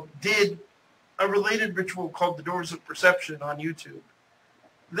did a related ritual called the Doors of Perception on YouTube.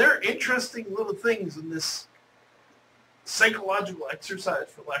 They're interesting little things in this psychological exercise,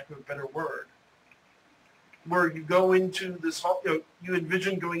 for lack of a better word, where you go into this hall, you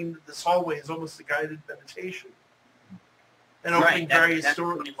envision going into this hallway as almost a guided meditation and opening various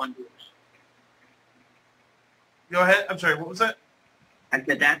doors. 21 Doors. Go ahead. I'm sorry. What was that? I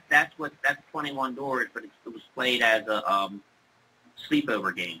said that's 21 Doors, but it was played as a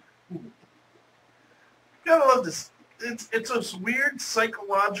sleepover game. Gotta love this. It's a weird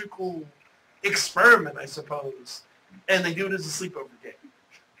psychological experiment, I suppose, and they do it as a sleepover game.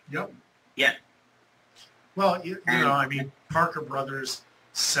 Yep. Yeah. Well, you know, I mean, Parker Brothers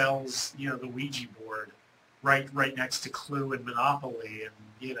sells, the Ouija board right next to Clue and Monopoly, and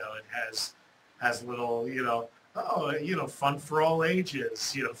it has little, fun for all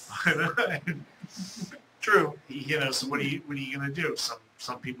ages, fun. True. So what are you going to do?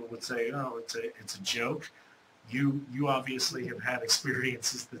 Some people would say, oh, it's a joke. You obviously have had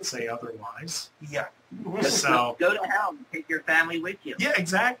experiences that say otherwise. Yeah. So go to hell and take your family with you. Yeah,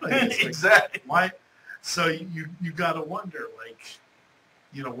 exactly. Exactly. Why? So you got to wonder,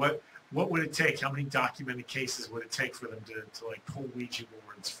 what would it take? How many documented cases would it take for them to pull Ouija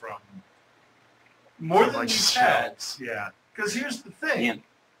boards from more than you've had? Yeah. Because here's the thing: yeah.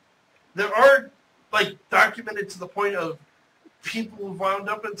 There are documented to the point of people who've wound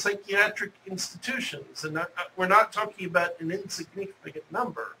up in psychiatric institutions, and we're not talking about an insignificant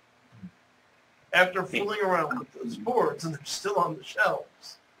number. After fooling around with those boards, and they're still on the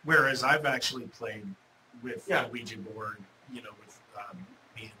shelves. Whereas I've actually played with a Ouija board, with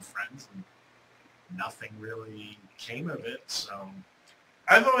me and friends, and nothing really came of it. So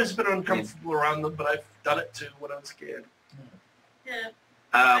I've always been uncomfortable around them, but I've done it too when I was a kid. Yeah.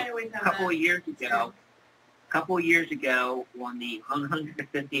 A couple of years ago, on the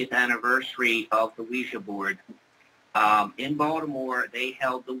 150th anniversary of the Ouija board, in Baltimore, they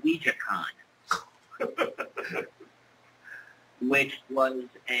held the Ouija Con, which was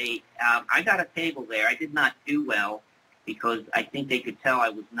I got a table there. I did not do well because I think they could tell I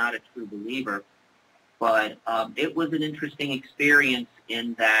was not a true believer, but it was an interesting experience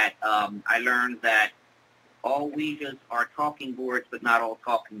in that I learned that all Ouijas are talking boards, but not all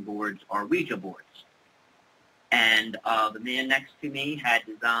talking boards are Ouija boards. And the man next to me had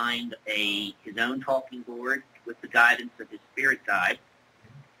designed his own talking board with the guidance of his spirit guide,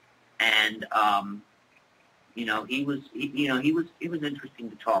 and it was interesting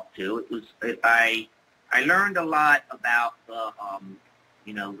to talk to. I learned a lot about the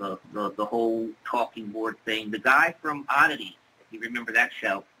whole talking board thing. The guy from Oddities, if you remember that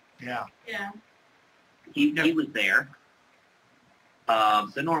show, Yeah. he was there.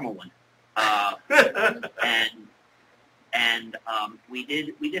 The normal one. And And we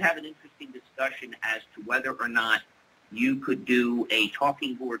did have an interesting discussion as to whether or not you could do a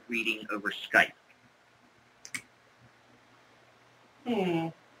talking board reading over Skype.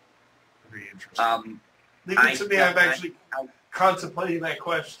 Very interesting. Leave it to me. I'm actually contemplating that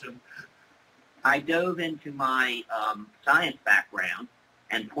question. I dove into my science background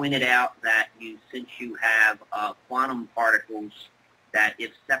and pointed out that since you have quantum particles that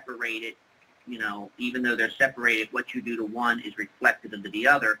if separated, even though they're separated, what you do to one is reflected into the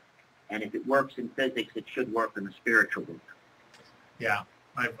other. And if it works in physics, it should work in the spiritual world. Yeah,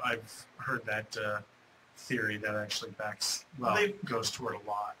 I've heard that theory that actually goes toward a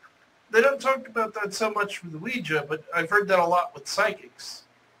lot. They don't talk about that so much with the Ouija, but I've heard that a lot with psychics.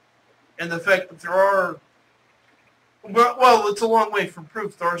 And the fact that there are, well, it's a long way from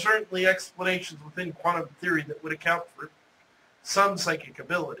proof. There are certainly explanations within quantum theory that would account for some psychic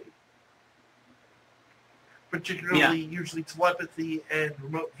ability. Particularly, usually telepathy and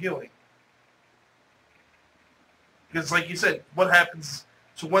remote viewing. Because like you said, what happens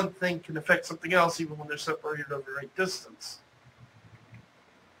to one thing can affect something else even when they're separated over a great distance.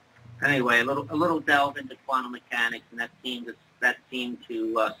 Anyway, a little delve into quantum mechanics, and that seemed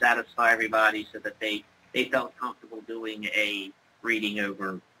to satisfy everybody, so that they felt comfortable doing a reading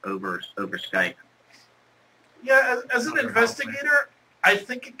over Skype. Yeah, as an investigator, I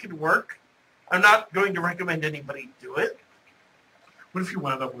think it could work. I'm not going to recommend anybody do it. What if you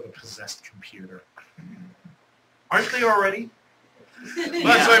wound up with a possessed computer? Aren't they already? Well,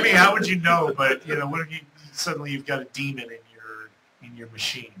 that's what I mean. How would you know? But what if suddenly you've got a demon in your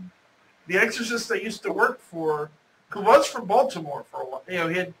machine? The exorcist I used to work for, who was from Baltimore for a while, he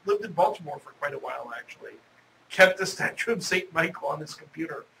had lived in Baltimore for quite a while actually, kept the statue of St. Michael on his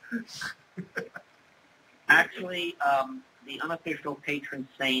computer. Actually, the unofficial patron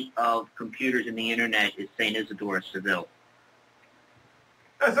saint of computers and the internet is Saint Isidore of Seville.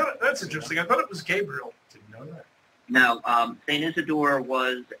 I thought that's interesting. I thought it was Gabriel. Didn't know that. No, Saint Isidore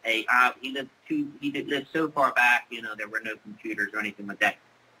was he lived so far back, there were no computers or anything like that.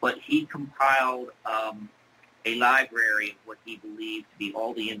 But he compiled a library of what he believed to be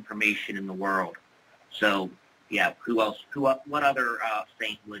all the information in the world. So, yeah, who else? What other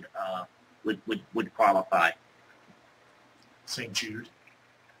saint would qualify? St. Jude.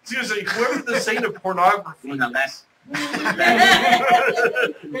 Seriously, whoever the saint of pornography You know, is.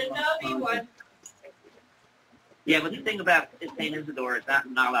 Yeah, but the thing about St. Isidore is not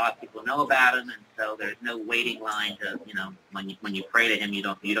a lot of people know about him, and so there's no waiting line to, when you pray to him, you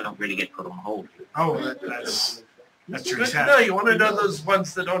don't really get put on hold. Oh, that's true. Good to know. You want to know those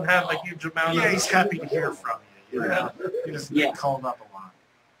ones that don't have a huge amount of... Yeah, he's happy to hear from you. He doesn't get called up a lot.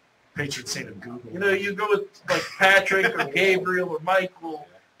 Patron saint of Google. You go with like Patrick or Gabriel or Michael.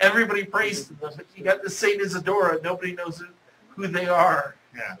 Everybody prays to them. But you got the Saint Isidore. Nobody knows who they are.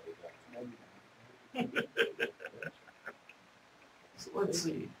 Yeah. So let's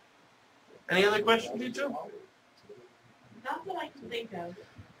see. Any other questions, you two? Not that I can think of.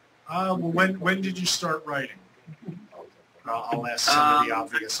 Well, when did you start writing? I'll ask some of the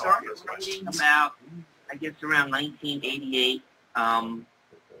obvious I started questions. writing about, I guess, around 1988.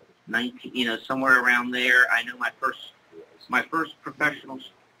 Somewhere around there. I know my first professional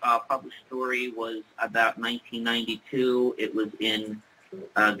published story was about 1992. It was in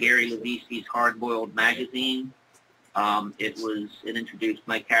Gary Levisi's Hard Boiled magazine. It introduced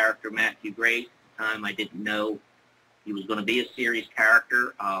my character Matthew Grace. At the time, I didn't know he was going to be a series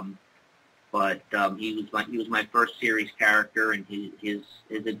character, but he was my first series character, and he's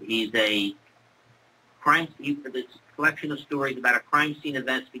a crime. This collection of stories about a crime scene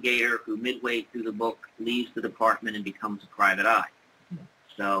investigator who, midway through the book, leaves the department and becomes a private eye.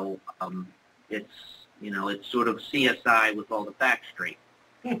 So it's sort of CSI with all the facts straight.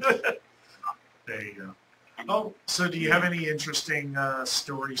 There you go. Oh, so do you have any interesting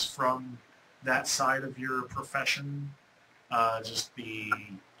stories from that side of your profession? Just the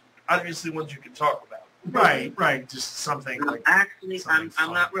Obviously ones you can talk about. right. Just something like. Actually, I'm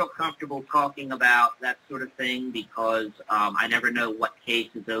not real comfortable talking about that sort of thing because I never know what case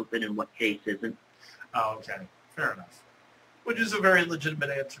is open and what case isn't. Oh, okay. Fair enough. Which is a very legitimate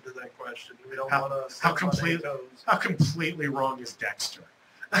answer to that question. We don't want to step on any toes. How completely wrong is Dexter?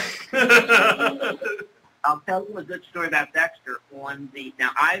 I'll tell you a good story about Dexter.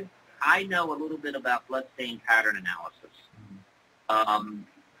 Now I know a little bit about bloodstain pattern analysis.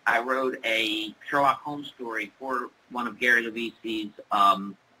 I wrote a Sherlock Holmes story for one of Gary Levisi's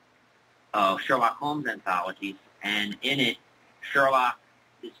Sherlock Holmes anthologies, and in it, Sherlock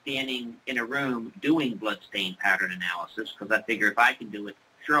is standing in a room doing bloodstain pattern analysis because I figure if I can do it,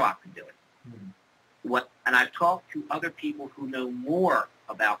 Sherlock can do it. and I've talked to other people who know more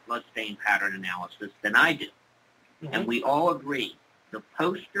about bloodstain pattern analysis than I do, and we all agree the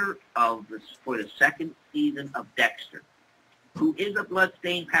poster for the second season of Dexter, who is a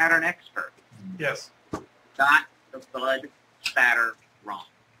bloodstain pattern expert, Yes. got the blood spatter wrong.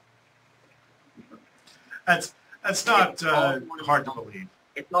 That's not hard to believe.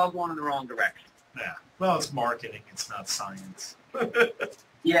 It's all going in the wrong direction. Yeah. Well, it's marketing. It's not science.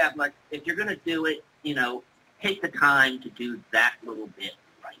 Yeah, but if you're going to do it, take the time to do that little bit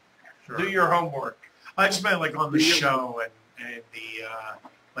right. Sure. Do your homework. I just meant like on the show and the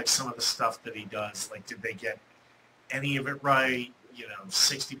like some of the stuff that he does. Like, did they get any of it right?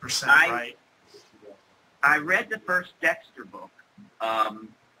 60% right. I read the first Dexter book,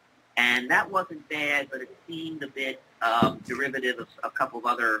 and that wasn't bad, but it seemed a bit derivative of a couple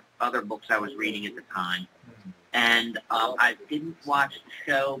of other books I was reading at the time. And I didn't watch the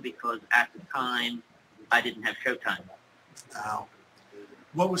show because at the time I didn't have Showtime. Wow.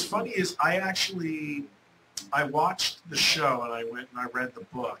 What was funny is I watched the show and I went and I read the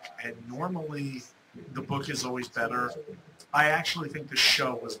book, and normally the book is always better. I actually think the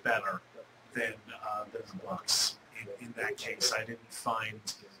show was better than the books in that case. I didn't find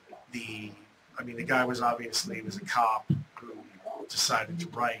the guy was obviously, he was a cop who decided to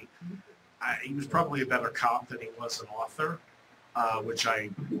write. He was probably a better cop than he was an author, which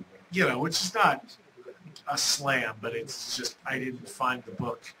is not a slam, but it's just, I didn't find the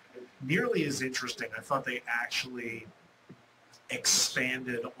book nearly as interesting. I thought they actually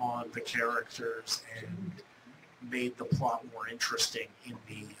expanded on the characters and made the plot more interesting in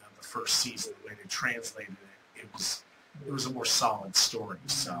the first season. The way they translated it, it was a more solid story.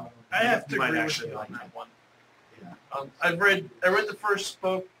 So I have to you might agree actually with you like on that that one. Yeah. I read the first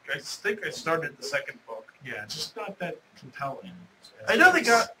book. I think I started the second book. Yeah, just not that compelling. I know they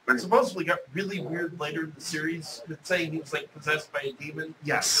supposedly got really weird later in the series, with saying he was like possessed by a demon.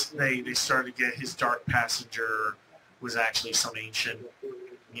 Yes, they started to get his dark passenger was actually some ancient,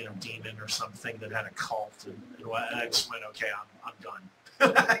 demon or something that had a cult, and I just went, okay, I'm done.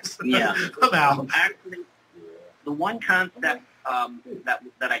 Yeah, I'm out. Actually, the one concept that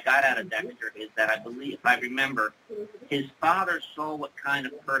I got out of Dexter is that I believe, if I remember, his father saw what kind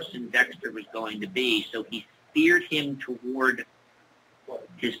of person Dexter was going to be, so he steered him toward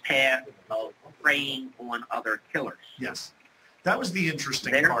his path of preying on other killers. Yes, that was the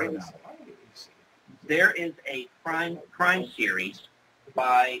interesting part of that. There is a crime series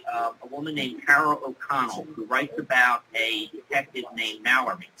by a woman named Carol O'Connell who writes about a detective named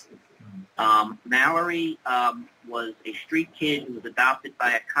Mallory. Mallory was a street kid who was adopted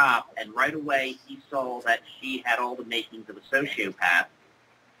by a cop, and right away he saw that she had all the makings of a sociopath,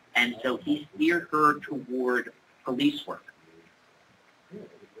 and so he steered her toward police work.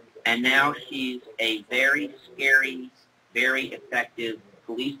 And now she's a very scary, very effective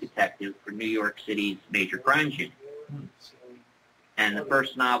police detective for New York City's major crimes unit. And the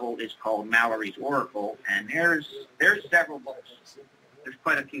first novel is called Mallory's Oracle, and there's several books. There's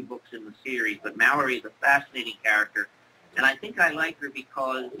quite a few books in the series, but Mallory is a fascinating character. And I think I like her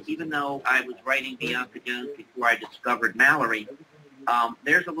because even though I was writing Bianca Jones before I discovered Mallory,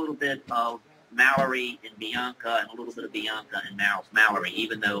 there's a little bit of Mallory in Bianca and a little bit of Bianca in Mallory,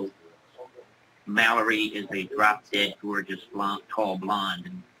 even though Mallory is a drop-dead, gorgeous, tall blonde,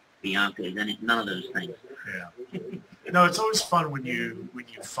 and Bianca is none of those things. Yeah. No, it's always fun when you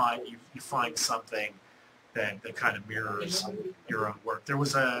find something that kind of mirrors your own work. There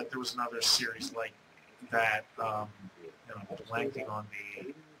was another series like that. I'm blanking on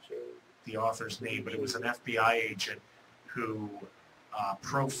the author's name, but it was an FBI agent who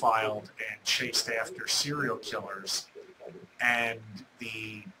profiled and chased after serial killers, and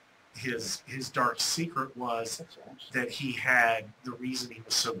his dark secret was that he had, the reason he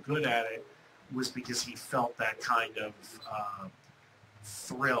was so good at it was because he felt that kind of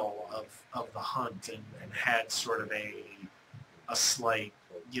thrill of the hunt, and had sort of a slight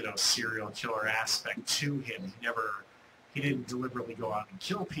serial killer aspect to him. He didn't deliberately go out and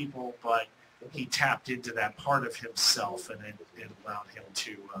kill people, but he tapped into that part of himself, and it allowed him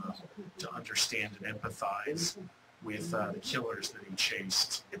to understand and empathize with the killers that he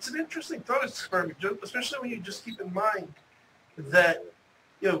chased. It's an interesting thought experiment, especially when you just keep in mind that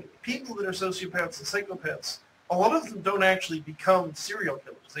people that are sociopaths and psychopaths, a lot of them don't actually become serial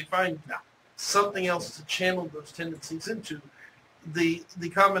killers. They find something else to channel those tendencies into. The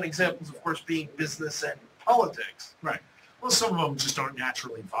common examples, of course, being business and politics. Right. Well, some of them just aren't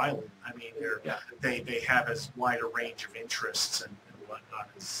naturally violent. I mean, they have as wide a range of interests and whatnot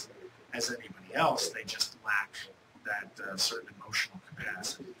as anybody else. They just lack that certain emotional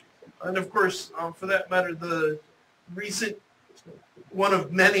capacity. And of course, for that matter, the recent one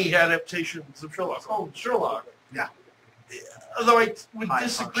of many adaptations of Sherlock Holmes, Sherlock. Yeah. Although I would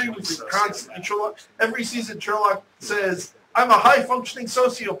disagree with it constantly. Sherlock, every season Sherlock says, I'm a high-functioning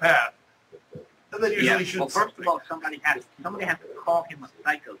sociopath. And then usually shoots well, first of all, somebody has to call him a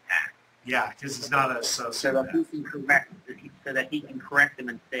psychopath. Yeah, because he's not a so sociopath. that he can correct him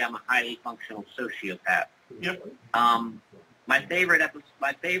and say, I'm a highly functional sociopath. Yep. My favorite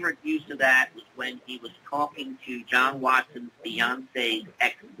use of that was when he was talking to John Watson's fiance's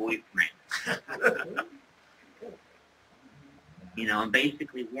ex-boyfriend. And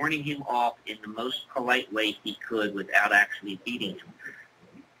basically warning him off in the most polite way he could without actually beating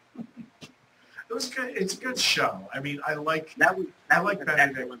him. It was good. It's a good show. I mean, I like that was an Benedict.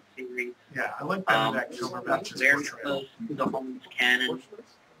 excellent series. Yeah, I like Benedict Cumberbatch's very portrayal. close to the Holmes canon.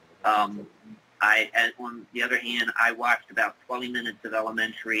 On the other hand, I watched about 20 minutes of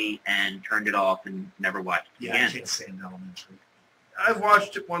Elementary and turned it off and never watched it Yeah, again. I can't stand Elementary. I've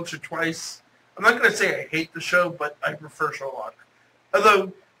watched it once or twice. I'm not going to say I hate the show, but I prefer Sherlock.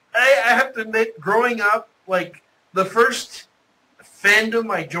 Although, I have to admit, growing up, like, the first fandom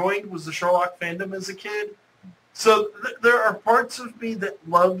I joined was the Sherlock fandom as a kid. So there are parts of me that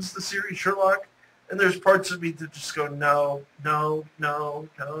loves the series Sherlock, and there's parts of me that just go, no, no, no,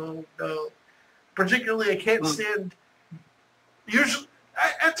 no, no. Particularly, I can't stand. Usually,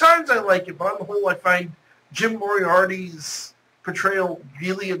 at times I like it, but on the whole, I find Jim Moriarty's portrayal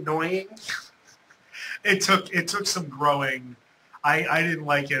really annoying. It took some growing. I didn't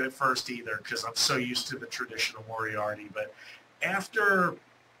like it at first either because I'm so used to the traditional Moriarty. But after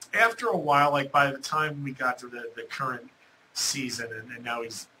a while, like by the time we got to the current season, and now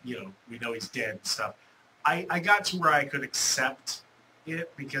he's we know he's dead and stuff, I got to where I could accept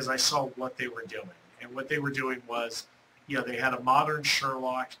it because I saw what they were doing. And what they were doing was, they had a modern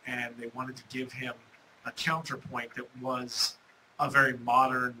Sherlock and they wanted to give him a counterpoint that was a very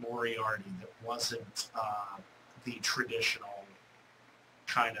modern Moriarty that wasn't the traditional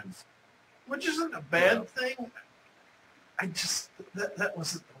kind of... Which isn't a bad thing. I just, that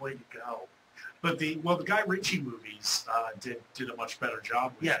wasn't the way to go. But the Guy Ritchie movies did a much better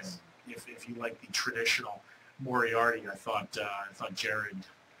job with yes. him. If you like the traditional Moriarty, I thought Jared,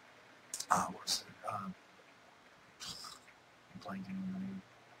 what was it? I'm blanking on the name.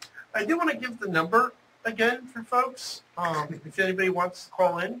 I do want to give the number again for folks. If anybody wants to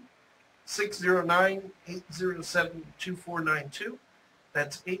call in, 609-807-2492.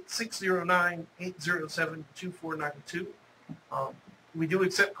 That's 609-807-2492. We do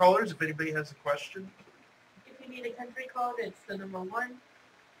accept callers if anybody has a question. If you need a country code, it's the number 1.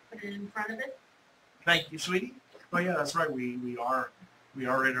 Put it in front of it. Thank you, sweetie. Oh yeah, that's right. We are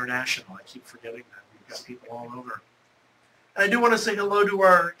international. I keep forgetting that. We've got people all over. And I do want to say hello to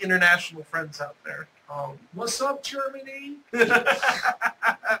our international friends out there. What's up, Germany?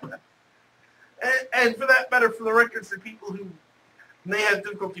 and for that matter, for the record, for people who may have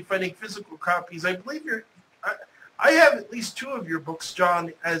difficulty finding physical copies, I believe I have at least 2 of your books,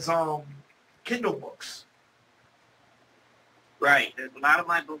 John, as Kindle books. Right. A lot of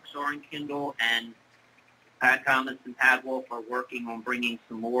my books are in Kindle, and Pat Thomas and Pat Wolf are working on bringing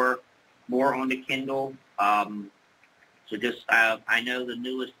some more onto Kindle. So just, I know the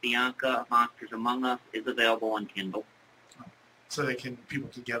newest Bianca, Monsters Among Us, is available on Kindle. So people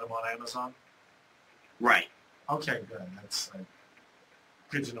can get them on Amazon? Right. Okay, good. That's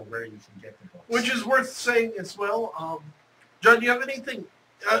good to know where you can get the books. Which is worth saying as well. John, do you have anything?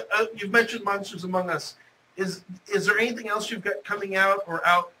 You've mentioned Monsters Among Us. Is there anything else you've got coming out or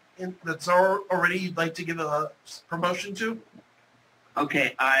that's already you'd like to give a promotion to?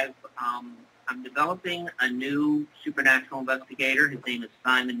 Okay, I'm developing a new supernatural investigator. His name is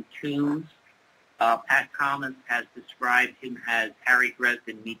Simon Toombs. Pat Thomas has described him as Harry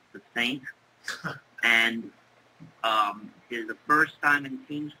Dresden meets the Saint. And the first Simon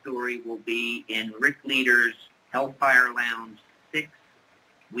Toombs story will be in Rick Leader's Hellfire Lounge 6,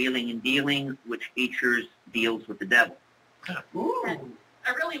 Wheeling and Dealing, which features Deals with the Devil. Ooh.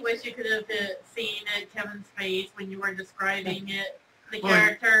 I really wish you could have seen Kevin's face when you were describing it, the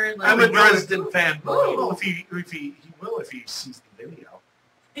character. I'm a Dresden fan. Well, if he will if he sees the video.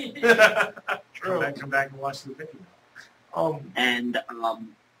 Come back and watch the video.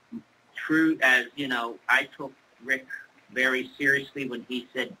 True as I took Rick very seriously when he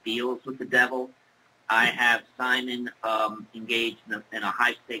said deals with the devil. I have Simon engaged in a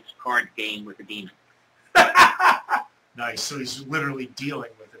high-stakes card game with a demon. Nice. So he's literally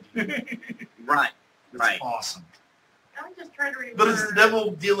dealing with a demon. Right. That's Right. awesome. I'm just trying to remember. But it's the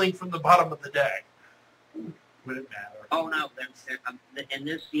devil dealing from the bottom of the deck. Would it matter? Oh no, and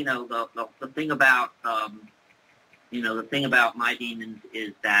this, the thing about, the thing about my demons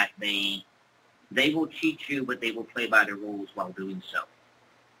is that they will cheat you, but they will play by the rules while doing so.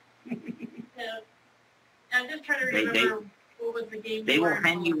 Yeah. I'm just trying to remember what was the game. They will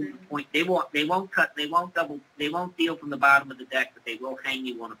hang you on a point. They won't cut. They won't double. They won't deal from the bottom of the deck, but they will hang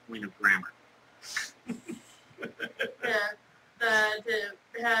you on a point of grammar. Yeah, that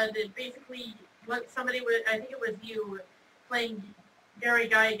had basically what somebody would. I think it was you playing Gary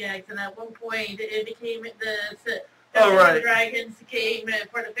Gygax, and at one point it became the Dragons came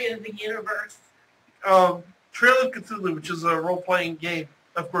for the fate of the universe. Trail of Cthulhu, which is a role-playing game,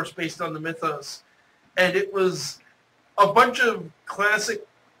 of course, based on the mythos, and it was a bunch of classic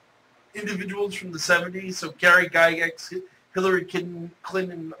individuals from the 70s, so Gary Gygax, Hillary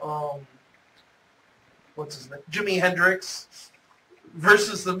Clinton, what's his name, Jimi Hendrix,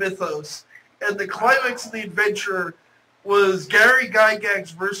 versus the mythos. And the climax of the adventure was Gary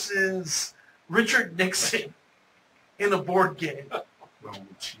Gygax versus Richard Nixon in a board game. Oh,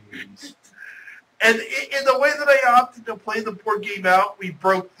 jeez. And in the way that I opted to play the board game out, we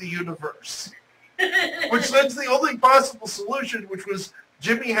broke the universe. Which led to the only possible solution, which was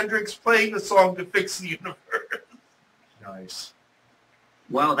Jimi Hendrix playing a song to fix the universe. Nice.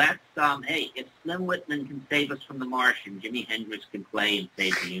 Well, that's, hey, if Slim Whitman can save us from the Martian, Jimi Hendrix can play and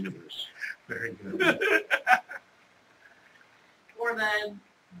save the universe. Very good. Or that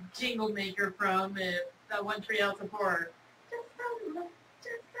jingle maker from that One Tree House of Horror.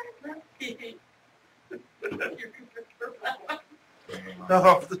 Not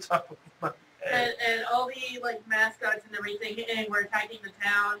off the top of my head. And all the mascots and everything, and we're attacking the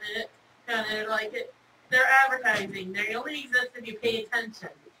town, and they're advertising. They only exist if you pay attention.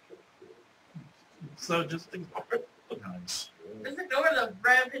 So just ignore it. Nice. Just ignore the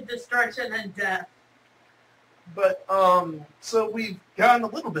rampant destruction and death. But so we've gone a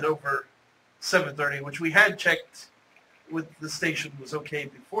little bit over 7:30, which we had checked with the station was okay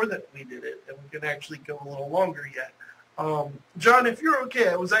before that we did it, and we can actually go a little longer yet. John, if you're okay,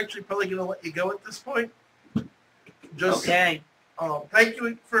 I was actually probably going to let you go at this point. Just, okay. Thank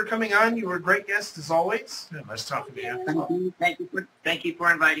you for coming on. You were a great guest, as always. Yeah, nice talking to you. Thank you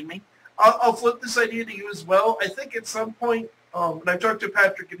for inviting me. I'll flip this idea to you as well. I think at some point, and I talked to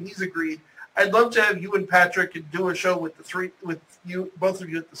Patrick, and he's agreed, I'd love to have you and Patrick and do a show with both of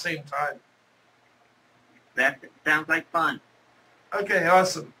you at the same time. That sounds like fun. Okay,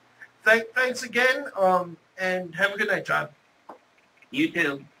 awesome. Thanks again, and have a good night, John. You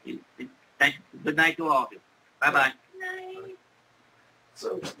too. Good night to all of you. Bye-bye. Night.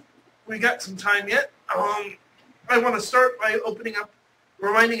 So we got some time yet. I want to start by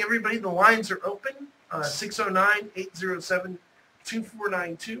reminding everybody the lines are open,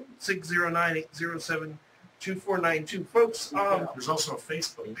 609-807-2492, 609-807-2492. Folks, there's also a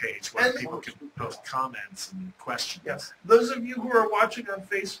Facebook page where people can post comments and questions. Yes. Those of you who are watching on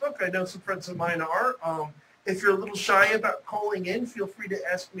Facebook, I know some friends of mine are. If you're a little shy about calling in, feel free to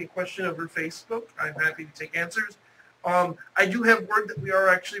ask me a question over Facebook. I'm happy to take answers. I do have word that we are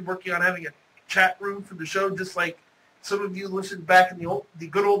actually working on having a chat room for the show, just like some of you listened back in the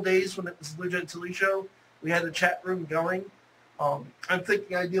good old days when it was the Lou Gentili Show. We had a chat room going. I'm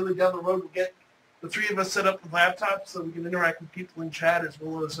thinking ideally down the road we'll get the three of us set up with laptops so we can interact with people in chat as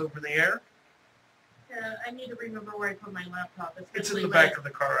well as over the air. Yeah, I need to remember where I put my laptop. It's in the back of the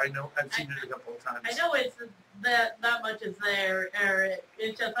car. I know. I've seen it a couple of times. I know it's that much is there, Eric.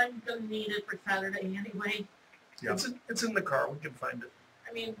 It's just I'm going to need it for Saturday anyway. Yeah. It's in the car. We can find it.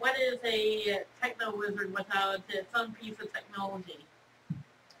 I mean, what is a techno wizard without some piece of technology?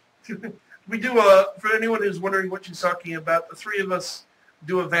 We do, for anyone who's wondering what she's talking about, the three of us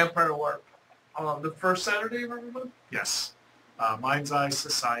do a vampire LARP on the first Saturday of every month. Yes. Mind's Eye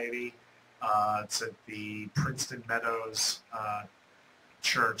Society. It's at the Princeton Meadows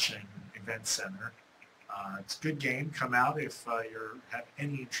Church and Event Center. It's a good game. Come out if you have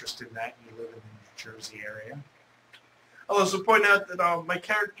any interest in that and you live in the New Jersey area. I'll also point out that my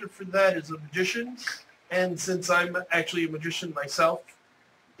character for that is a magician, and since I'm actually a magician myself,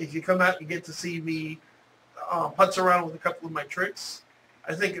 if you come out and get to see me putz around with a couple of my tricks,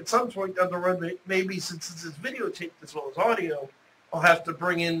 I think at some point down the road, maybe since this is videotaped as well as audio, I'll have to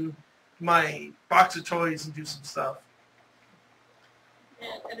bring in my box of toys and do some stuff.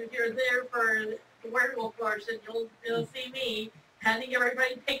 And if you're there for the werewolf portion, you'll see me handing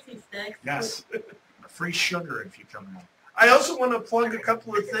everybody pixie sticks. Yes. Free sugar if you come out. I also want to plug a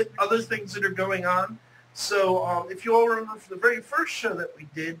couple of other things that are going on. So if you all remember from the very first show that we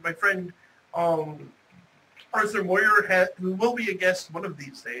did, my friend Arthur Moyer, who will be a guest one of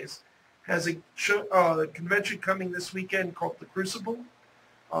these days, has a convention coming this weekend called The Crucible,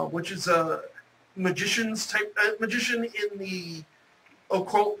 which is a magician in the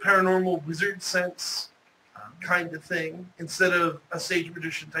occult, paranormal, wizard sense kind of thing, instead of a stage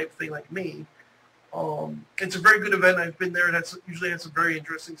magician type thing like me. It's a very good event. I've been there, and usually has some very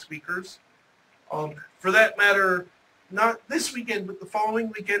interesting speakers. For that matter, not this weekend, but the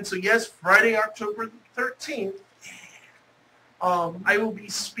following weekend. So yes, Friday, October 13th, I will be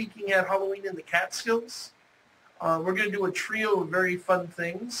speaking at Halloween in the Catskills. We're going to do a trio of very fun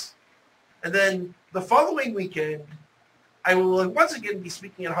things. And then the following weekend, I will once again be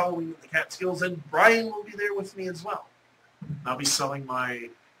speaking at Halloween in the Catskills, and Brian will be there with me as well. I'll be selling my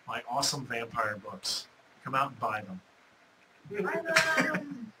awesome vampire books. Come out and buy them.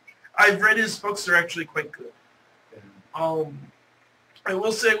 I've read his books. They're actually quite good. I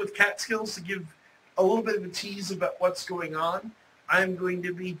will say with Catskills, to give a little bit of a tease about what's going on, I'm going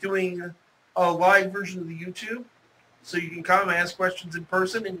to be doing a live version of the YouTube, so you can come and ask questions in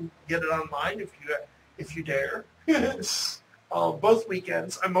person and get it online if you dare. Both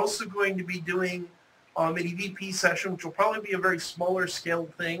weekends. I'm also going to be doing an EVP session, which will probably be a very smaller scale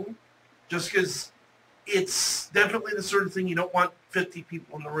thing, just because it's definitely the sort of thing you don't want 50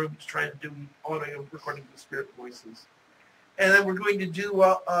 people in the room to try to do audio recording of spirit voices. And then we're going to do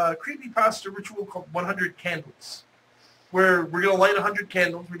a creepypasta ritual called 100 Candles, where we're going to light 100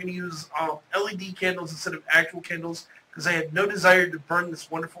 candles. We're going to use LED candles instead of actual candles, because I had no desire to burn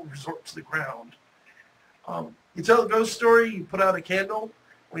this wonderful resort to the ground. You tell a ghost story, you put out a candle.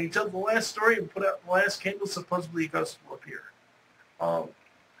 When you tell the last story and put out the last candle, supposedly a ghost will appear.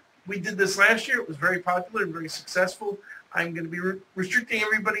 We did this last year. It was very popular and very successful. I'm going to be restricting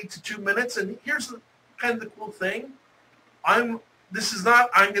everybody to 2 minutes. And here's kind of the cool thing. I'm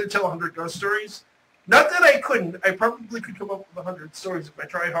going to tell 100 ghost stories. Not that I couldn't. I probably could come up with 100 stories if I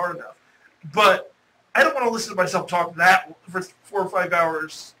tried hard enough. But I don't want to listen to myself talk that for 4 or 5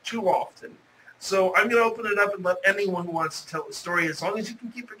 hours too often. So I'm going to open it up and let anyone who wants to tell a story, as long as you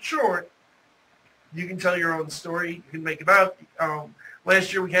can keep it short, you can tell your own story. You can make it up.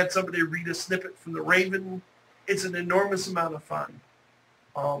 Last year we had somebody read a snippet from The Raven. It's an enormous amount of fun.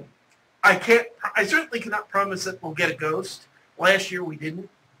 I certainly cannot promise that we'll get a ghost. Last year we didn't.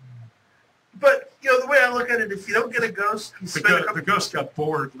 But, the way I look at it, if you don't get a ghost, the ghost got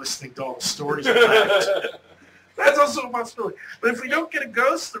bored listening to all the stories and laughed. That's also a possibility. But if we don't get a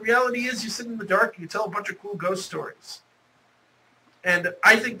ghost, the reality is you sit in the dark and you tell a bunch of cool ghost stories. And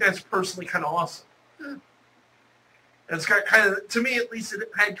I think that's personally kind of awesome. It's got to me at least, it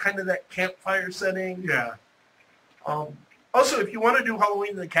had kind of that campfire setting. Yeah. Also, if you want to do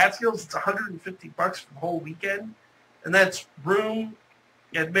Halloween in the Catskills, it's $150 for the whole weekend. And that's room,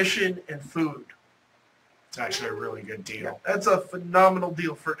 admission, and food. It's actually a really good deal. Yeah, that's a phenomenal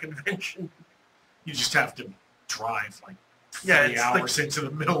deal for a convention. You just have to drive 3 hours into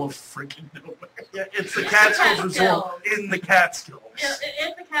the middle of freaking nowhere. Yeah, it's the Catskills Resort in the Catskills. Yeah,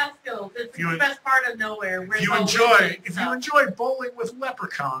 it's the Catskills. It's the best part of nowhere. If you enjoy bowling with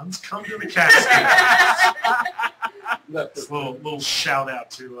leprechauns, come to the Catskills. That's a little shout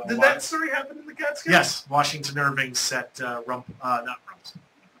out to. Did that story happen in the Catskills? Yes, Washington Irving set Rip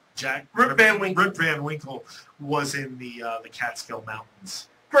Van Winkle. Rip Van Winkle was in the Catskill Mountains.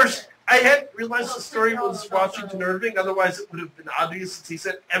 First, I hadn't realized the story was Washington Irving. Otherwise, it would have been obvious since he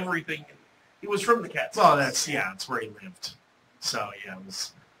said everything. He was from the Catskills. Well, that's where he lived. So yeah, it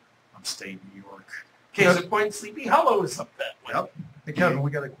was upstate New York. Case in point, Sleepy Hollow is up that way. Yep. Hey Kevin,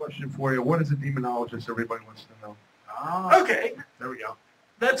 we got a question for you. What is a demonologist? Everybody wants to know. Okay. There we go.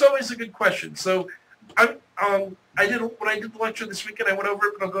 That's always a good question. So, when I did the lecture this weekend, I went over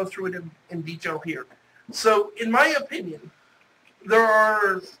it, but I'll go through it in detail here. So, in my opinion, there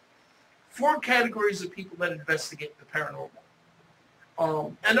are 4 categories of people that investigate the paranormal.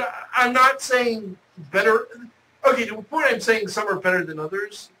 And I'm not saying better. Okay, to a point, I'm saying some are better than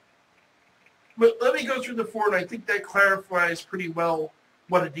others. But let me go through the 4, and I think that clarifies pretty well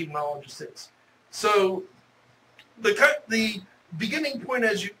what a demonologist is. So, the beginning point,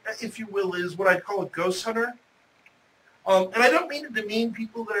 if you will, is what I'd call a ghost hunter. And I don't mean to demean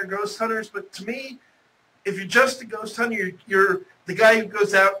people that are ghost hunters, but to me, if you're just a ghost hunter, you're the guy who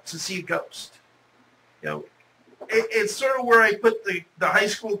goes out to see a ghost. It's sort of where I put the high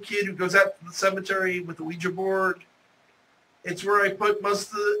school kid who goes out to the cemetery with the Ouija board. It's where I put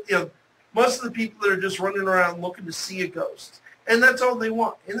most of the people that are just running around looking to see a ghost, and that's all they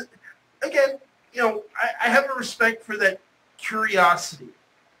want. And again, I have a respect for that curiosity.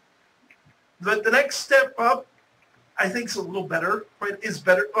 But the next step up, I think, is a little better. Is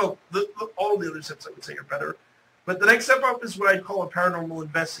better. Oh, all the other steps I would say are better. But the next step up is what I'd call a paranormal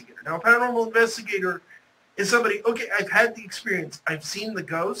investigator. Now, a paranormal investigator is somebody, okay, I've had the experience. I've seen the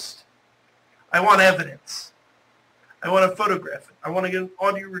ghost. I want evidence. I want to photograph it. I want to get an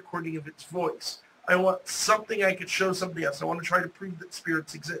audio recording of its voice. I want something I could show somebody else. I want to try to prove that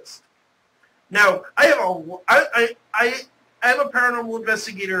spirits exist. Now, I'm a paranormal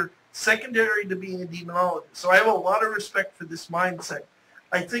investigator secondary to being a demonologist, so I have a lot of respect for this mindset.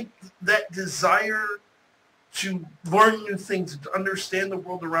 I think that desire to learn new things and to understand the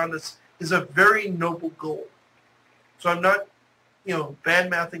world around us is a very noble goal. So I'm not,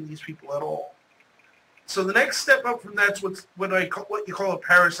 bad-mouthing these people at all. So the next step up from that's what you call a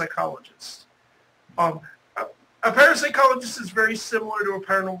parapsychologist. A parapsychologist is very similar to a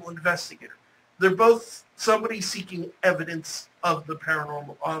paranormal investigator. They're both somebody seeking evidence of the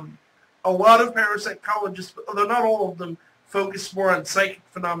paranormal. A lot of parapsychologists, although not all of them, focus more on psychic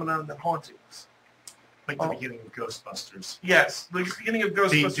phenomena than hauntings. Like the beginning of Ghostbusters. Yes, the beginning of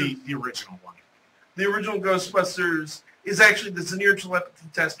Ghostbusters. The original one. The original Ghostbusters is actually the Zanier telepathy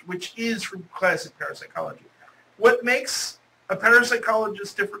test, which is from classic parapsychology. What makes a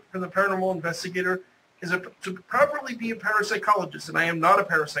parapsychologist different from the paranormal investigator is to properly be a parapsychologist, and I am not a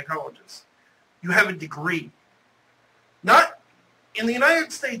parapsychologist, you have a degree. Not in the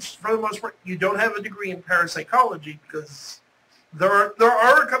United States, for the most part, you don't have a degree in parapsychology because there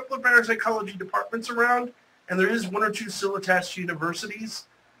are a couple of parapsychology departments around, and there is one or two still attached to universities,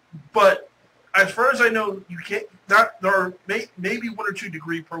 but as far as I know, there are maybe one or two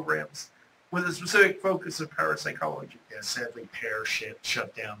degree programs with a specific focus of parapsychology. Yeah, sadly, Pear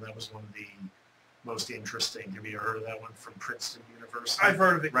shut down. That was one of the most interesting. Have you heard of that one from Princeton University? I've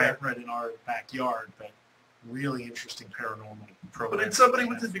heard of it, right in our backyard, but really interesting paranormal program. But it's somebody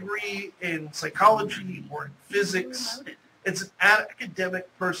with a degree in psychology or in physics. It's an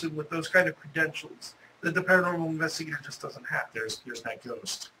academic person with those kind of credentials that the paranormal investigator just doesn't have. There's that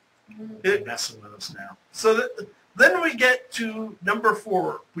ghost. They're messing with us now. So then we get to number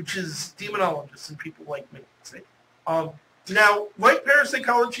 4, which is demonologists and people like me. Now, like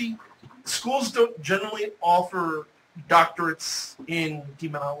parapsychology, schools don't generally offer doctorates in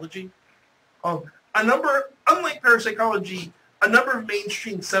demonology. Unlike parapsychology, a number of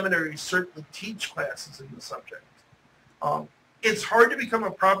mainstream seminaries certainly teach classes in the subject. It's hard to become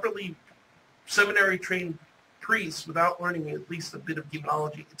a properly seminary-trained priest without learning at least a bit of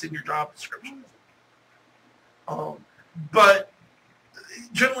demonology. It's in your job description. But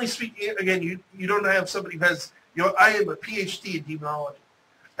generally speaking, again, you don't have somebody who has, I am a PhD in demonology.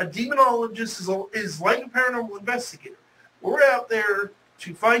 A demonologist is like a paranormal investigator. We're out there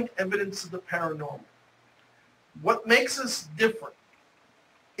to find evidence of the paranormal. What makes us different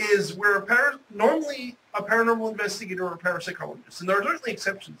is we're normally a paranormal investigator or a parapsychologist, and there are certainly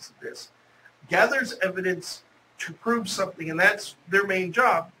exceptions to this, gathers evidence to prove something, and that's their main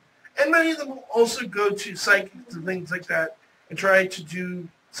job. And many of them will also go to psychics and things like that and try to do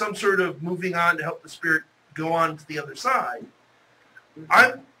some sort of moving on to help the spirit go on to the other side.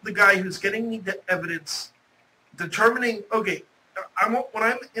 I'm the guy who's getting the evidence, determining, okay, when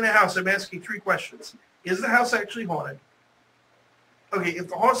I'm in a house, I'm asking 3 questions. Is the house actually haunted? Okay, if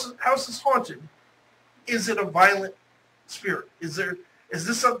the house is haunted, is it a violent spirit? Is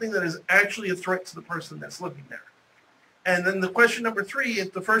this something that is actually a threat to the person that's living there? And then the question number 3,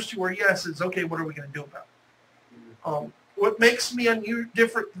 if the first 2 are yes, is okay, what are we going to do about it? What makes me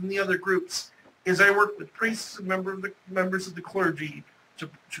different than the other groups is I work with priests and members of the clergy to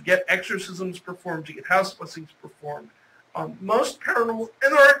get exorcisms performed, to get house blessings performed. Most paranormal,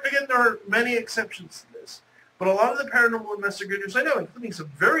 and there are many exceptions to this, but a lot of the paranormal investigators I know, including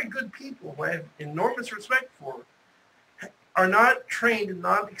some very good people who I have enormous respect for, are not trained and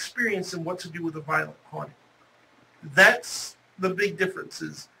not experienced in what to do with a violent haunting. That's the big difference,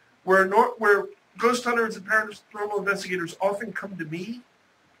 is where ghost hunters and paranormal investigators often come to me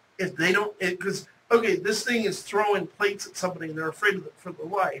if they don't, because, okay, this thing is throwing plates at somebody and they're afraid of it for their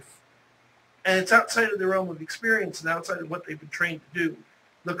life, and it's outside of their realm of experience and outside of what they've been trained to do.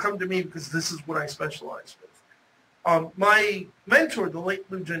 They'll come to me because this is what I specialize with. My mentor, the late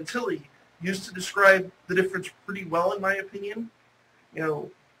Lou Gentili, used to describe the difference pretty well, in my opinion.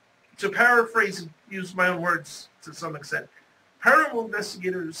 To paraphrase and use my own words to some extent, paranormal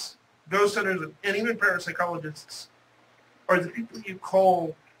investigators, ghost hunters, and even parapsychologists are the people you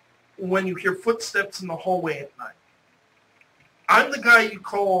call when you hear footsteps in the hallway at night. I'm the guy you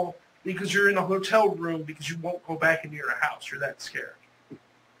call because you're in a hotel room because you won't go back into your house. You're that scared.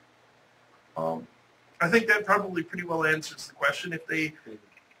 I think that probably pretty well answers the question. If they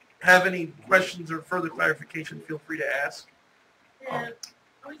have any questions or further clarification, feel free to ask. Yeah.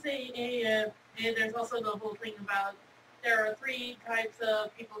 I was say and there's also the whole thing about there are 3 types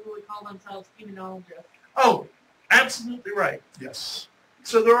of people who would call themselves demonologists. Oh, absolutely right. Yes.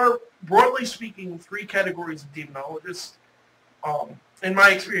 So there are, broadly speaking, 3 categories of demonologists. In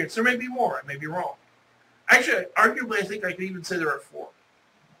my experience, there may be more. I may be wrong. Actually, arguably, I think I could even say there are 4.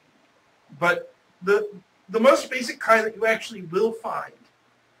 But the most basic kind that you actually will find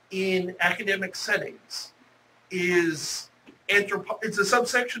in academic settings is it's a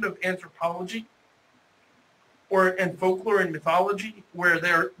subsection of anthropology and folklore and mythology, where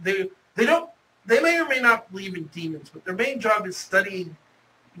they may or may not believe in demons, but their main job is studying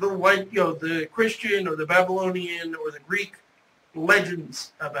the Christian or the Babylonian or the Greek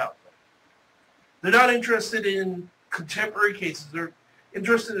legends about them. They're not interested in contemporary cases. They're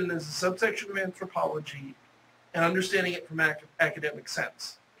interested in as a subsection of anthropology and understanding it from academic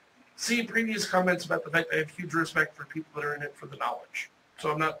sense. See previous comments about the fact that I have huge respect for people that are in it for the knowledge.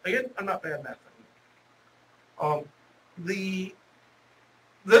 So I'm not bad in that thing.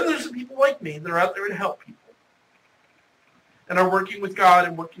 Then there's the people like me that are out there to help people and are working with God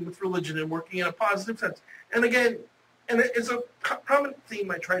and working with religion and working in a positive sense. And again, and it's a prominent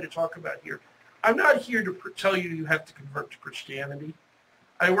theme I try to talk about here. I'm not here to tell you you have to convert to Christianity.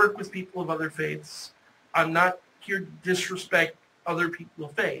 I work with people of other faiths. I'm not here to disrespect other people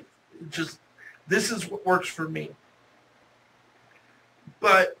of faith. It's just, this is what works for me.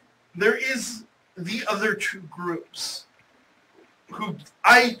 But there is the other 2 groups who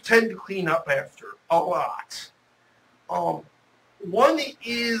I tend to clean up after a lot. One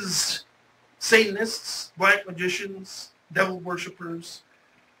is Satanists, black magicians, devil worshippers,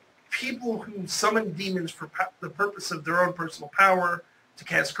 people who summon demons for the purpose of their own personal power, to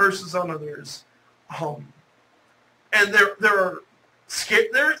cast curses on others. And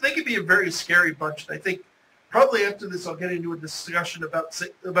they can be a very scary bunch. And I think probably after this I'll get into a discussion about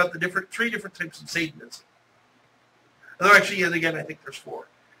the 3 different types of Satanism. Although actually, and again, I think there's 4,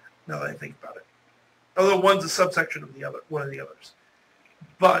 now that I think about it. Although one's a subsection of one of the others.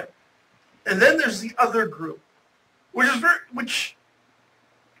 And then there's the other group, which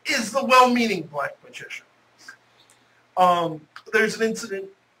is the well-meaning black magician. There's an incident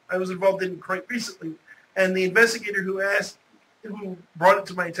I was involved in quite recently, and the investigator who brought it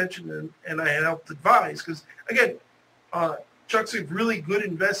to my attention and I had helped advise, because again, Chuck's a really good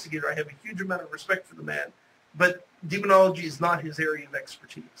investigator. I have a huge amount of respect for the man, but demonology is not his area of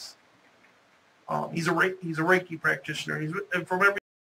expertise. He's a Reiki practitioner. And from every